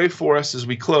to pray for us as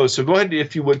we close. So go ahead,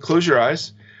 if you would, close your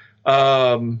eyes.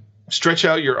 Stretch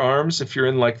out your arms if you're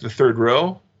in like the third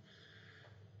row.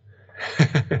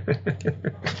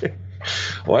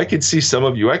 Well, I can see some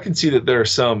of you. I can see that there are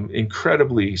some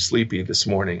incredibly sleepy this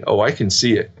morning. Oh, I can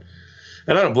see it.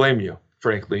 And I don't blame you,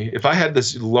 frankly. If I had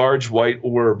this large white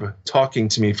orb talking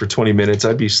to me for 20 minutes,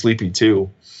 I'd be sleepy too.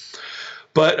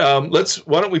 But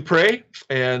why don't we pray,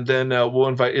 and then we'll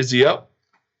invite Izzy up.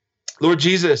 Lord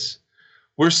Jesus,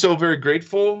 we're so very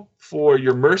grateful for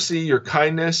your mercy, your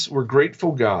kindness. We're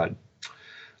grateful, God,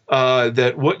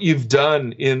 that what you've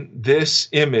done in this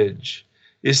image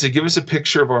is to give us a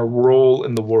picture of our role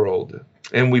in the world.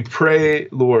 And we pray,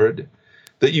 Lord,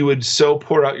 that you would so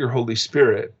pour out your Holy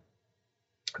Spirit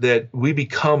that we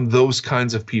become those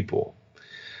kinds of people,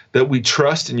 that we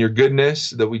trust in your goodness,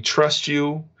 that we trust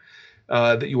you,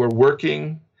 that you are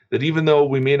working, that even though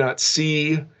we may not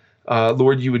see,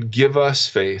 Lord, you would give us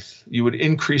faith. You would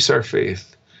increase our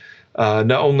faith, not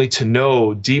only to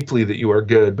know deeply that you are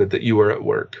good, but that you are at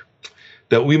work,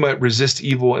 that we might resist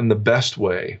evil in the best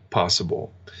way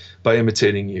possible by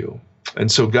imitating you. And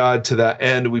so, God, to that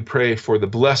end, we pray for the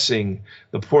blessing,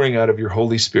 the pouring out of your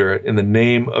Holy Spirit in the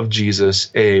name of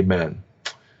Jesus. Amen.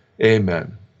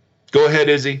 Amen. Go ahead,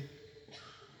 Izzy.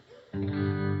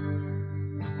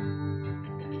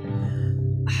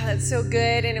 That's so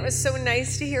good. And it was so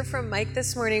nice to hear from Mike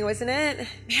this morning, wasn't it?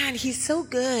 Man, he's so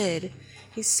good.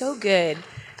 He's so good.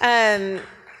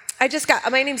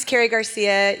 My name's Carrie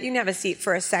Garcia. You can have a seat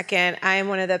for a second. I am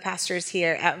one of the pastors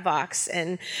here at Vox,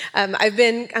 and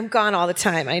I'm gone all the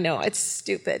time. I know, it's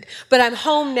stupid. But I'm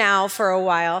home now for a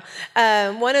while.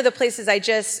 One of the places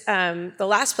the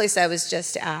last place I was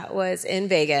just at was in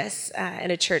Vegas, in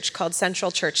a church called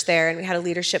Central Church there, and we had a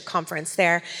leadership conference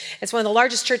there. It's one of the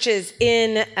largest churches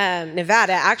in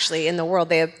Nevada, actually, in the world.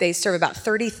 They serve about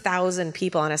 30,000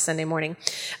 people on a Sunday morning.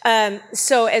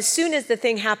 So as soon as the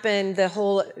thing happened, the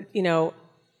whole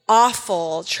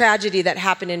awful tragedy that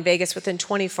happened in Vegas, within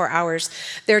 24 hours,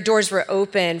 their doors were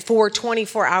open for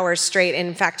 24 hours straight, and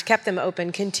in fact kept them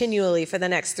open continually for the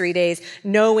next 3 days,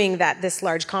 knowing that this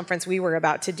large conference we were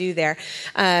about to do there,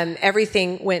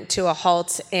 everything went to a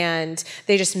halt, and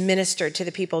they just ministered to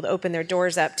the people to open their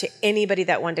doors up to anybody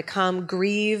that wanted to come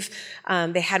grieve.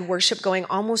 They had worship going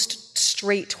almost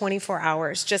straight 24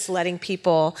 hours, just letting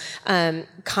people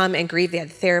come and grieve. They had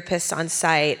therapists on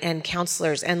site and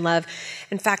counselors and love.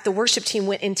 In fact, fact, the worship team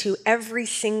went into every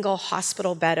single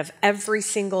hospital bed of every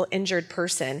single injured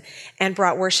person and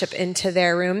brought worship into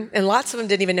their room. And lots of them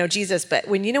didn't even know Jesus, but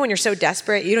when you're so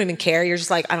desperate, you don't even care. You're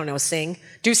just like, I don't know, sing,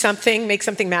 do something, make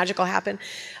something magical happen.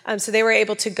 So they were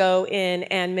able to go in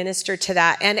and minister to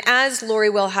that. And as Judd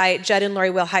and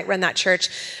Lori Wilhite run that church,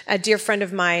 a dear friend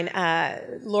of mine,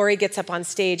 Lori gets up on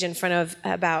stage in front of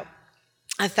about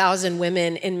 1,000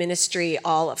 women in ministry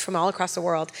from all across the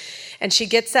world. And she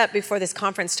gets up before this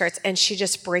conference starts and she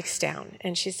just breaks down.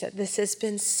 And she said, this has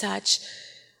been such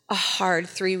a hard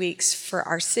 3 weeks for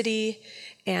our city.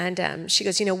 And she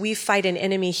goes, we fight an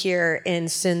enemy here in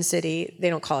Sin City.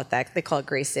 They don't call it that. They call it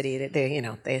Gray City. They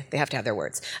have to have their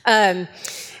words. And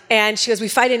she goes, we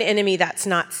fight an enemy that's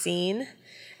not seen.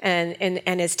 And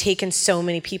has taken so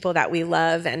many people that we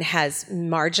love and has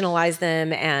marginalized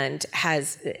them and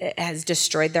has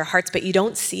destroyed their hearts, but you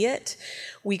don't see it.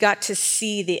 We got to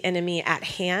see the enemy at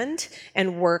hand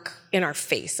and work in our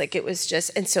face.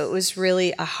 And so it was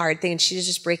really a hard thing. And she was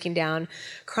just breaking down,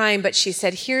 crying, but she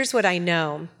said, here's what I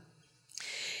know,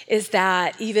 is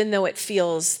that even though it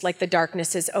feels like the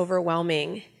darkness is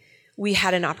overwhelming, we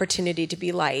had an opportunity to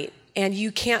be light. And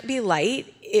you can't be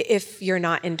light if you're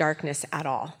not in darkness at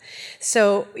all.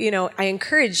 So, I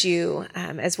encourage you,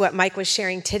 as what Mike was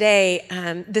sharing today,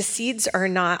 the seeds are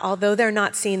not, although they're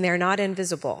not seen, they're not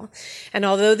invisible. And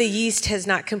although the yeast has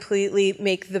not completely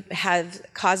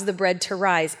caused the bread to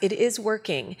rise, it is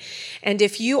working. And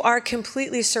if you are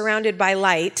completely surrounded by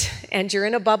light and you're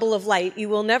in a bubble of light, you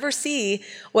will never see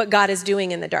what God is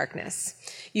doing in the darkness.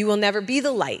 You will never be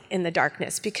the light in the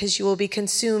darkness because you will be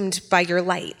consumed by your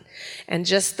light and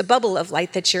just the bubble of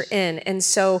light that you're in. And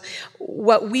so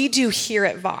what we do here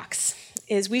at Vox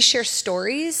is we share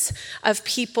stories of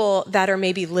people that are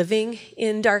maybe living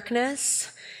in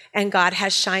darkness and God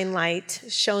has shown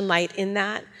light in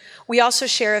that. We also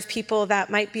share of people that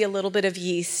might be a little bit of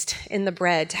yeast in the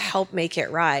bread to help make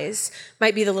it rise,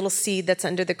 might be the little seed that's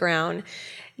under the ground.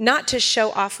 Not to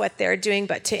show off what they're doing,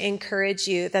 but to encourage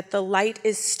you that the light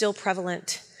is still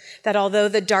prevalent, that although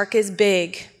the dark is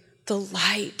big, the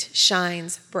light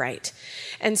shines bright.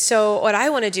 And so what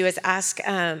I want to do is ask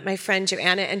my friend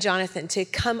Joanna and Jonathan to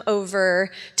come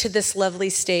over to this lovely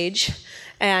stage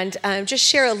and just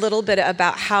share a little bit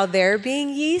about how they're being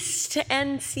yeast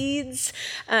and seeds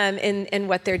and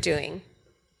what they're doing.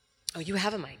 Oh, you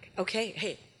have a mic. Okay,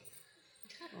 hey.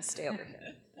 I'll stay over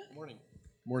here.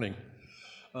 Morning.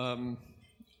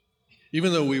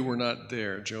 Even though we were not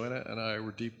there, Joanna and I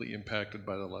were deeply impacted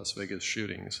by the Las Vegas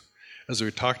shootings. As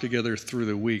we talked together through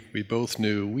the week, we both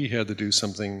knew we had to do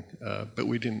something, but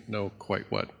we didn't know quite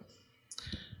what.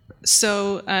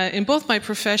 So in both my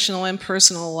professional and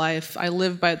personal life, I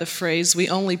live by the phrase, we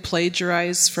only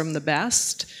plagiarize from the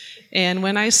best. And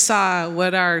when I saw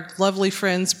what our lovely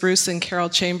friends Bruce and Carol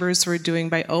Chambers were doing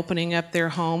by opening up their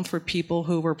home for people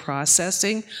who were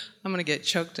processing, I'm going to get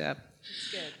choked up.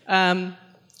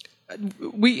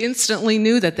 We instantly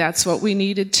knew that that's what we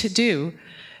needed to do.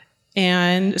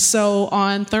 And so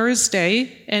on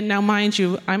Thursday, and now mind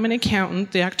you, I'm an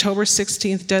accountant, the October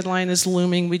 16th deadline is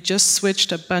looming. We just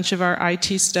switched a bunch of our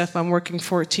IT stuff. I'm working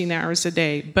 14 hours a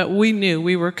day, but we knew,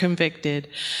 we were convicted.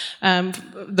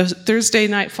 The Thursday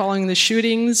night following the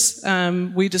shootings,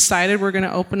 we decided we're going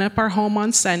to open up our home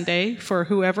on Sunday for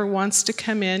whoever wants to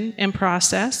come in and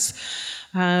process.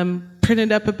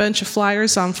 Printed up a bunch of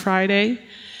flyers on Friday,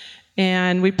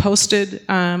 and we posted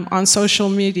on social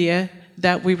media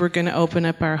that we were going to open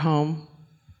up our home.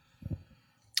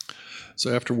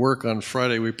 So after work on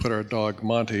Friday, we put our dog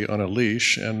Monty on a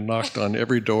leash and knocked on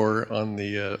every door on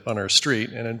our street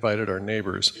and invited our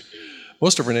neighbors.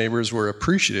 Most of our neighbors were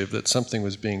appreciative that something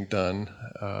was being done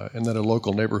and that a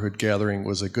local neighborhood gathering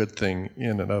was a good thing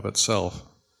in and of itself.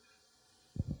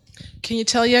 Can you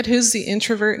tell yet who's the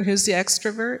introvert and who's the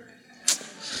extrovert?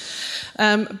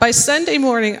 By Sunday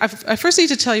morning, I first need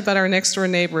to tell you about our next door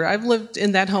neighbor. I've lived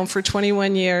in that home for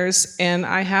 21 years, and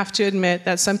I have to admit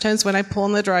that sometimes when I pull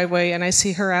in the driveway and I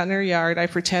see her out in her yard, I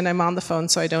pretend I'm on the phone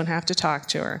so I don't have to talk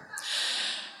to her.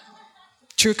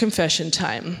 True confession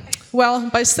time. Well,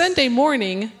 by Sunday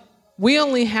morning, we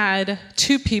only had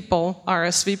 2 people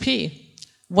RSVP.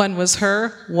 One was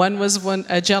her, one was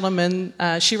a gentleman.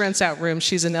 She rents out rooms.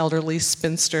 She's an elderly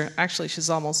spinster. Actually, she's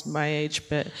almost my age,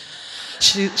 but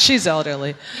she's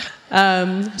elderly.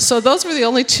 So those were the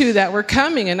only 2 that were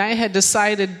coming, and I had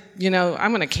decided, I'm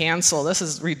going to cancel. This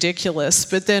is ridiculous.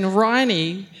 But then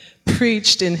Ronnie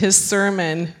preached in his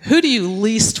sermon, who do you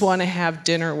least want to have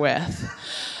dinner with?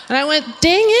 And I went,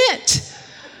 dang it.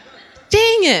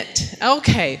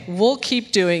 Okay, we'll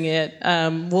keep doing it.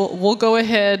 We'll go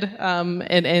ahead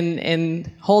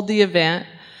and hold the event.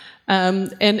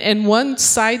 And one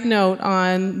side note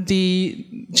on the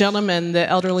gentleman, the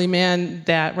elderly man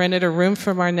that rented a room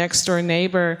from our next door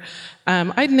neighbor,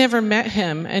 I'd never met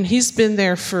him, and he's been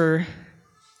there for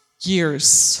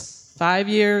years, 5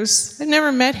 years. I'd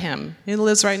never met him. He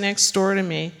lives right next door to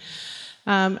me.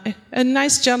 A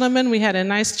nice gentleman. We had a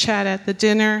nice chat at the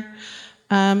dinner.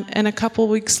 And a couple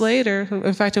weeks later,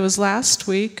 in fact, it was last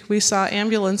week, we saw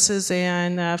ambulances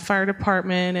and fire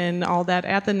department and all that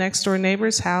at the next door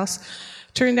neighbor's house.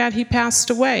 Turned out he passed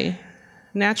away,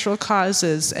 natural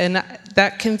causes, and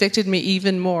that convicted me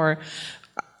even more.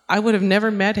 I would have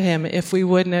never met him if we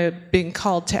wouldn't have been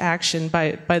called to action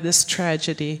by this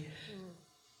tragedy.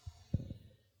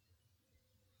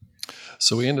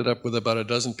 So we ended up with about a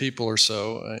dozen people or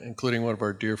so, including one of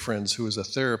our dear friends who was a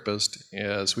therapist,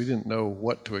 as we didn't know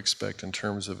what to expect in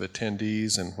terms of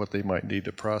attendees and what they might need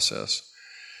to process.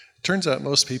 It turns out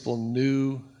most people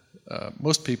in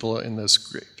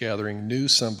this gathering knew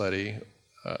somebody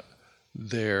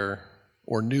there,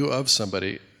 or knew of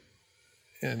somebody,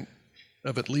 and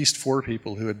of at least 4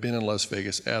 people who had been in Las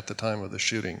Vegas at the time of the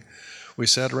shooting. We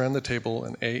sat around the table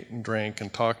and ate and drank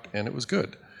and talked, and it was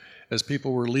good. As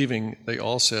people were leaving, they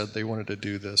all said they wanted to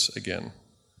do this again.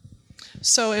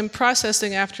 So in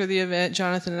processing after the event,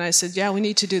 Jonathan and I said, yeah, we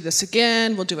need to do this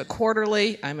again. We'll do it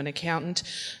quarterly. I'm an accountant.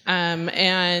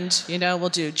 And, we'll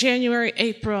do January,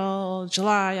 April,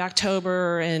 July,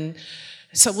 October. And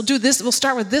so we'll do this. We'll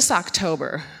start with this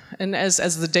October. And as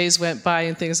the days went by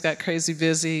and things got crazy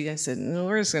busy, I said, no,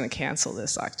 we're just going to cancel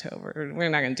this October. We're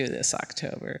not going to do this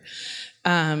October.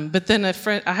 But then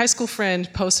a high school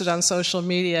friend posted on social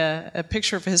media a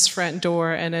picture of his front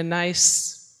door and a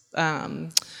nice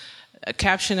a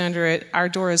caption under it, "Our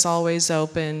door is always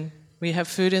open. We have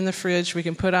food in the fridge. We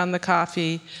can put on the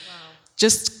coffee. Wow.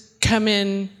 Just come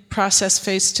in, process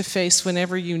face to face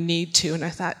whenever you need to." And I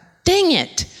thought, dang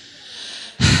it.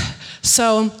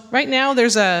 So right now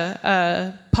there's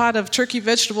a pot of turkey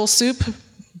vegetable soup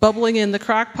bubbling in the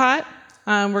crock pot.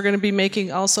 We're going to be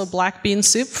making also black bean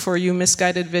soup for you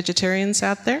misguided vegetarians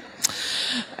out there.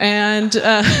 And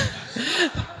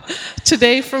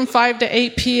today from 5 to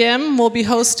 8 p.m. we'll be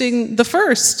hosting the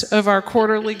first of our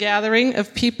quarterly gathering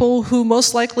of people who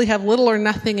most likely have little or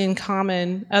nothing in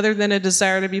common other than a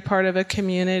desire to be part of a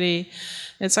community.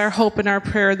 It's our hope and our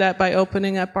prayer that by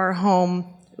opening up our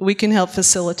home, we can help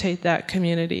facilitate that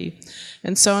community.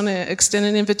 And so I'm going to extend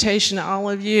an invitation to all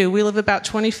of you. We live about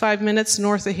 25 minutes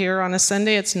north of here on a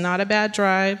Sunday. It's not a bad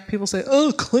drive. People say,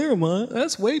 oh, Claremont,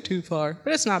 that's way too far.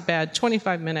 But it's not bad,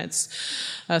 25 minutes.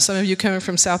 Some of you coming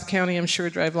from South County, I'm sure,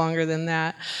 drive longer than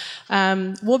that.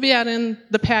 We'll be out in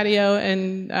the patio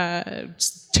and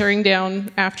tearing down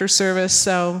after service.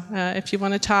 So if you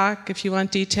want to talk, if you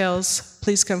want details,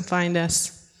 please come find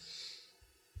us.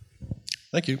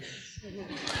 Thank you.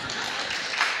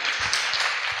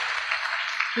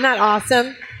 Isn't that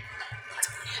awesome?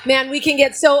 Man, we can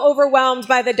get so overwhelmed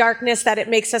by the darkness that it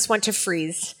makes us want to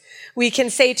freeze. We can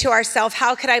say to ourselves,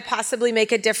 how could I possibly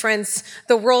make a difference?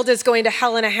 The world is going to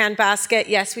hell in a handbasket.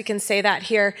 Yes, we can say that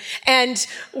here. And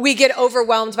we get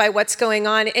overwhelmed by what's going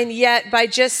on. And yet, by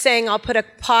just saying, I'll put a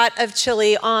pot of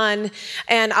chili on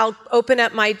and I'll open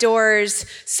up my doors,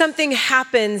 something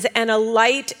happens and a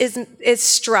light is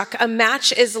struck, a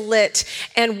match is lit,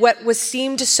 and what was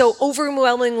seemed so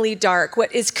overwhelmingly dark,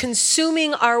 what is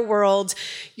consuming our world,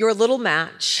 your little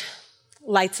match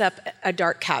lights up a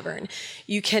dark cavern.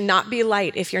 You cannot be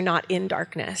light if you're not in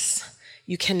darkness.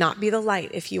 You cannot be the light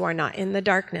if you are not in the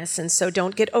darkness. And so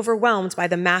don't get overwhelmed by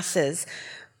the masses.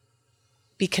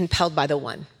 Be compelled by the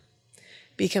one.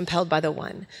 Be compelled by the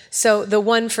one. So the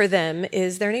one for them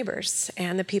is their neighbors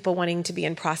and the people wanting to be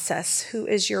in process. Who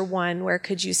is your one? Where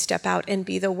could you step out and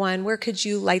be the one? Where could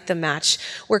you light the match?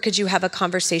 Where could you have a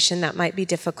conversation that might be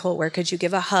difficult? Where could you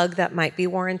give a hug that might be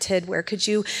warranted? Where could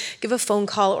you give a phone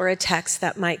call or a text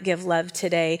that might give love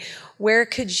today? Where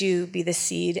could you be the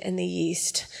seed and the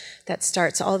yeast that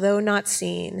starts, although not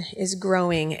seen, is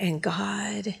growing, and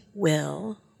God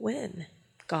will win.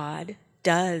 God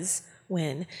does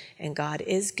win, and God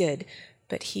is good,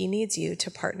 but he needs you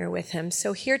to partner with him.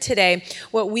 So here today,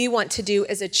 what we want to do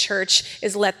as a church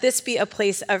is let this be a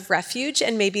place of refuge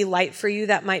and maybe light for you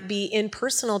that might be in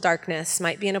personal darkness,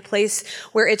 might be in a place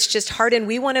where it's just hard, and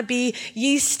we want to be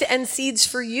yeast and seeds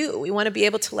for you. We want to be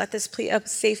able to let this be a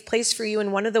safe place for you,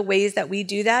 and one of the ways that we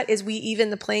do that is we even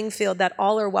the playing field that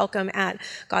all are welcome at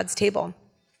God's table.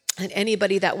 And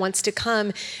anybody that wants to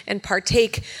come and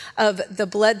partake of the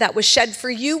blood that was shed for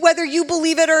you, whether you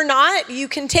believe it or not, you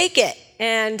can take it.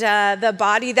 And the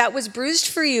body that was bruised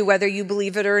for you, whether you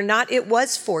believe it or not, it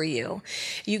was for you.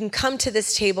 You can come to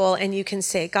this table and you can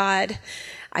say, God,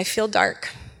 I feel dark.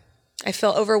 I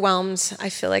feel overwhelmed. I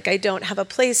feel like I don't have a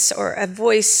place or a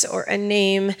voice or a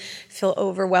name. I feel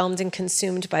overwhelmed and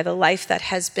consumed by the life that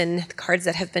has been, the cards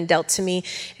that have been dealt to me,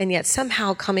 and yet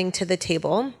somehow coming to the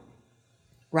table,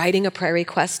 writing a prayer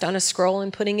request on a scroll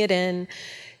and putting it in,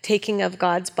 taking of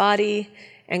God's body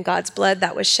and God's blood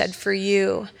that was shed for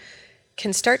you,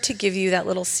 can start to give you that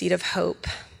little seed of hope,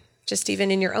 just even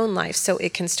in your own life, so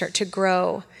it can start to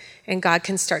grow and God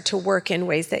can start to work in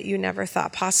ways that you never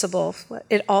thought possible.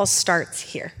 It all starts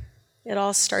here. It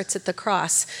all starts at the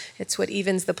cross. It's what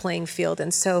evens the playing field.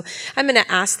 And so I'm going to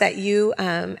ask that you,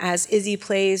 as Izzy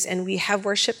plays and we have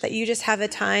worship, that you just have a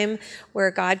time where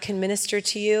God can minister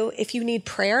to you. If you need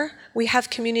prayer, we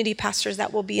have community pastors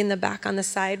that will be in the back on the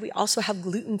side. We also have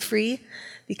gluten-free,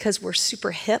 because we're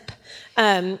super hip,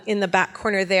 in the back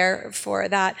corner there for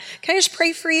that. Can I just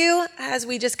pray for you as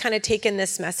we just kind of take in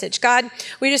this message? God,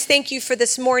 we just thank you for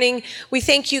this morning. We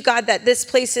thank you, God, that this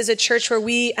place is a church where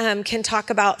we can talk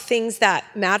about things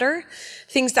that matter,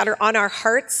 things that are on our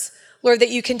hearts. Lord, that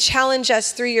you can challenge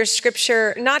us through your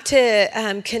scripture, not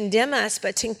to condemn us,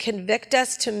 but to convict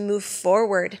us to move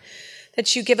forward.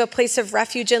 That you give a place of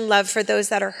refuge and love for those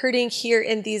that are hurting here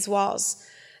in these walls.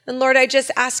 And Lord, I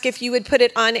just ask if you would put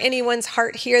it on anyone's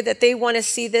heart here that they want to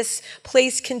see this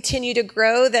place continue to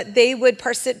grow, that they would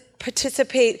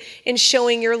participate in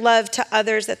showing your love to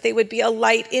others, that they would be a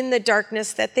light in the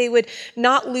darkness, that they would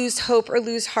not lose hope or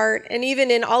lose heart. And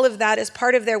even in all of that, as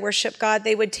part of their worship, God,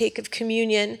 they would take of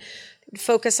communion,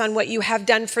 focus on what you have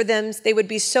done for them. They would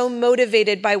be so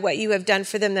motivated by what you have done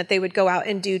for them that they would go out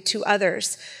and do to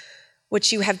others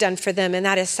what you have done for them, and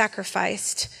that is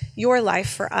sacrificed your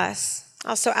life for us.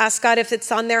 Also ask, God, if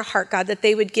it's on their heart, God, that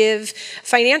they would give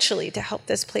financially to help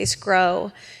this place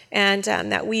grow, and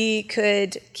that we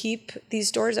could keep these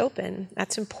doors open.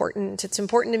 That's important. It's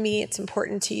important to me. It's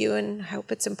important to you, and I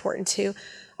hope it's important to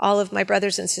all of my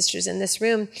brothers and sisters in this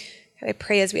room. I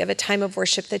pray as we have a time of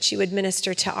worship that you would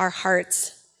minister to our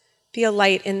hearts. Be a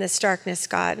light in this darkness,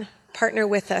 God. Partner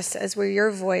with us as we're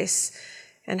your voice,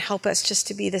 and help us just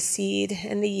to be the seed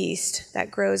and the yeast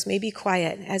that grows, maybe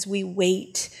quiet, as we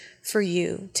wait for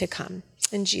you to come.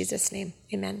 In Jesus' name,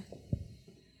 amen.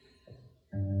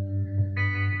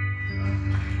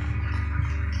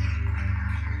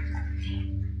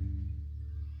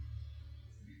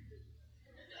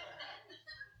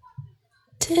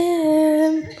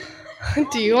 Tim,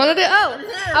 do you want to do? Oh,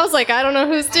 I was like, I don't know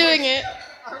who's doing it.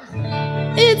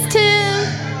 It's Tim.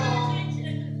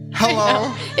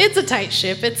 Hello. It's a tight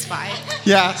ship. It's fine.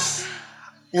 Yes.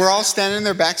 We're all standing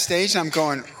there backstage, and I'm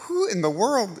going, who in the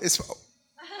world is...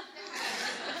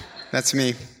 That's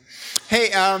me. Hey,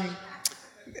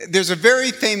 there's a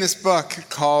very famous book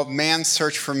called Man's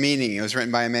Search for Meaning. It was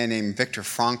written by a man named Viktor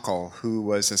Frankl, who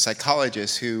was a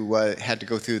psychologist who had to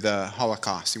go through the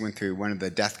Holocaust. He went through one of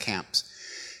the death camps.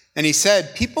 And he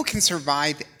said, people can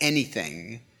survive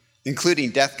anything, including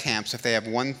death camps, if they have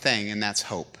one thing, and that's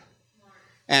hope.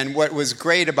 And what was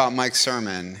great about Mike's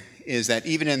sermon is that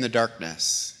even in the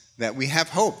darkness, that we have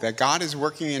hope, that God is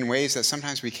working in ways that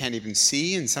sometimes we can't even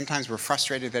see, and sometimes we're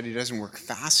frustrated that he doesn't work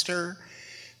faster.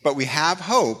 But we have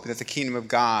hope that the kingdom of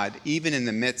God, even in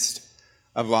the midst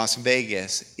of Las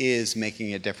Vegas, is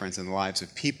making a difference in the lives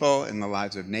of people, in the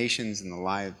lives of nations, in the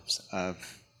lives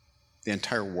of the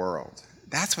entire world.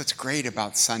 That's what's great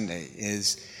about Sunday,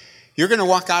 is you're going to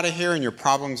walk out of here and your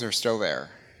problems are still there.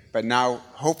 But now,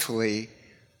 hopefully,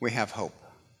 we have hope.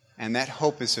 And that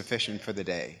hope is sufficient for the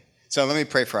day. So let me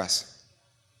pray for us.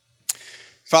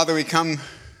 Father, we come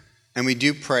and we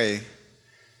do pray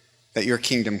that your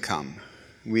kingdom come.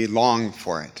 We long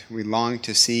for it. We long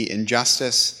to see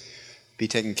injustice be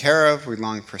taken care of. We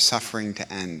long for suffering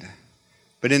to end.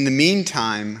 But in the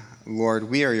meantime, Lord,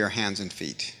 we are your hands and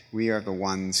feet. We are the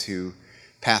ones who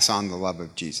pass on the love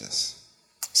of Jesus.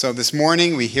 So this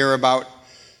morning we hear about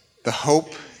the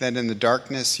hope that in the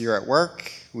darkness you're at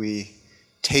work. We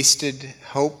tasted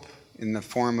hope in the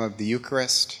form of the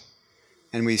Eucharist,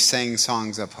 and we sang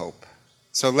songs of hope.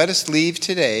 So let us leave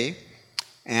today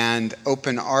and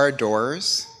open our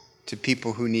doors to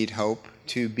people who need hope,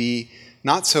 to be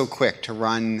not so quick to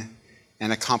run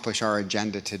and accomplish our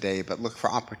agenda today, but look for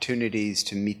opportunities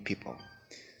to meet people.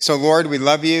 So Lord, we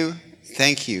love you.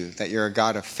 Thank you that you're a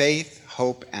God of faith,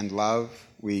 hope, and love.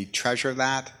 We treasure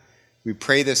that. We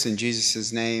pray this in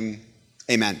Jesus' name.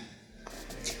 Amen.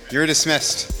 You're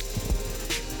dismissed.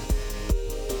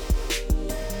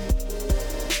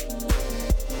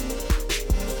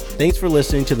 Thanks for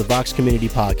listening to the Vox Community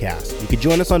Podcast. You can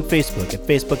join us on Facebook at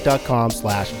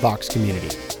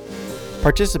facebook.com/VoxCommunity.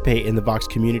 Participate in the Vox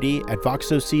community at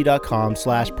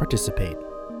voxoc.com/participate.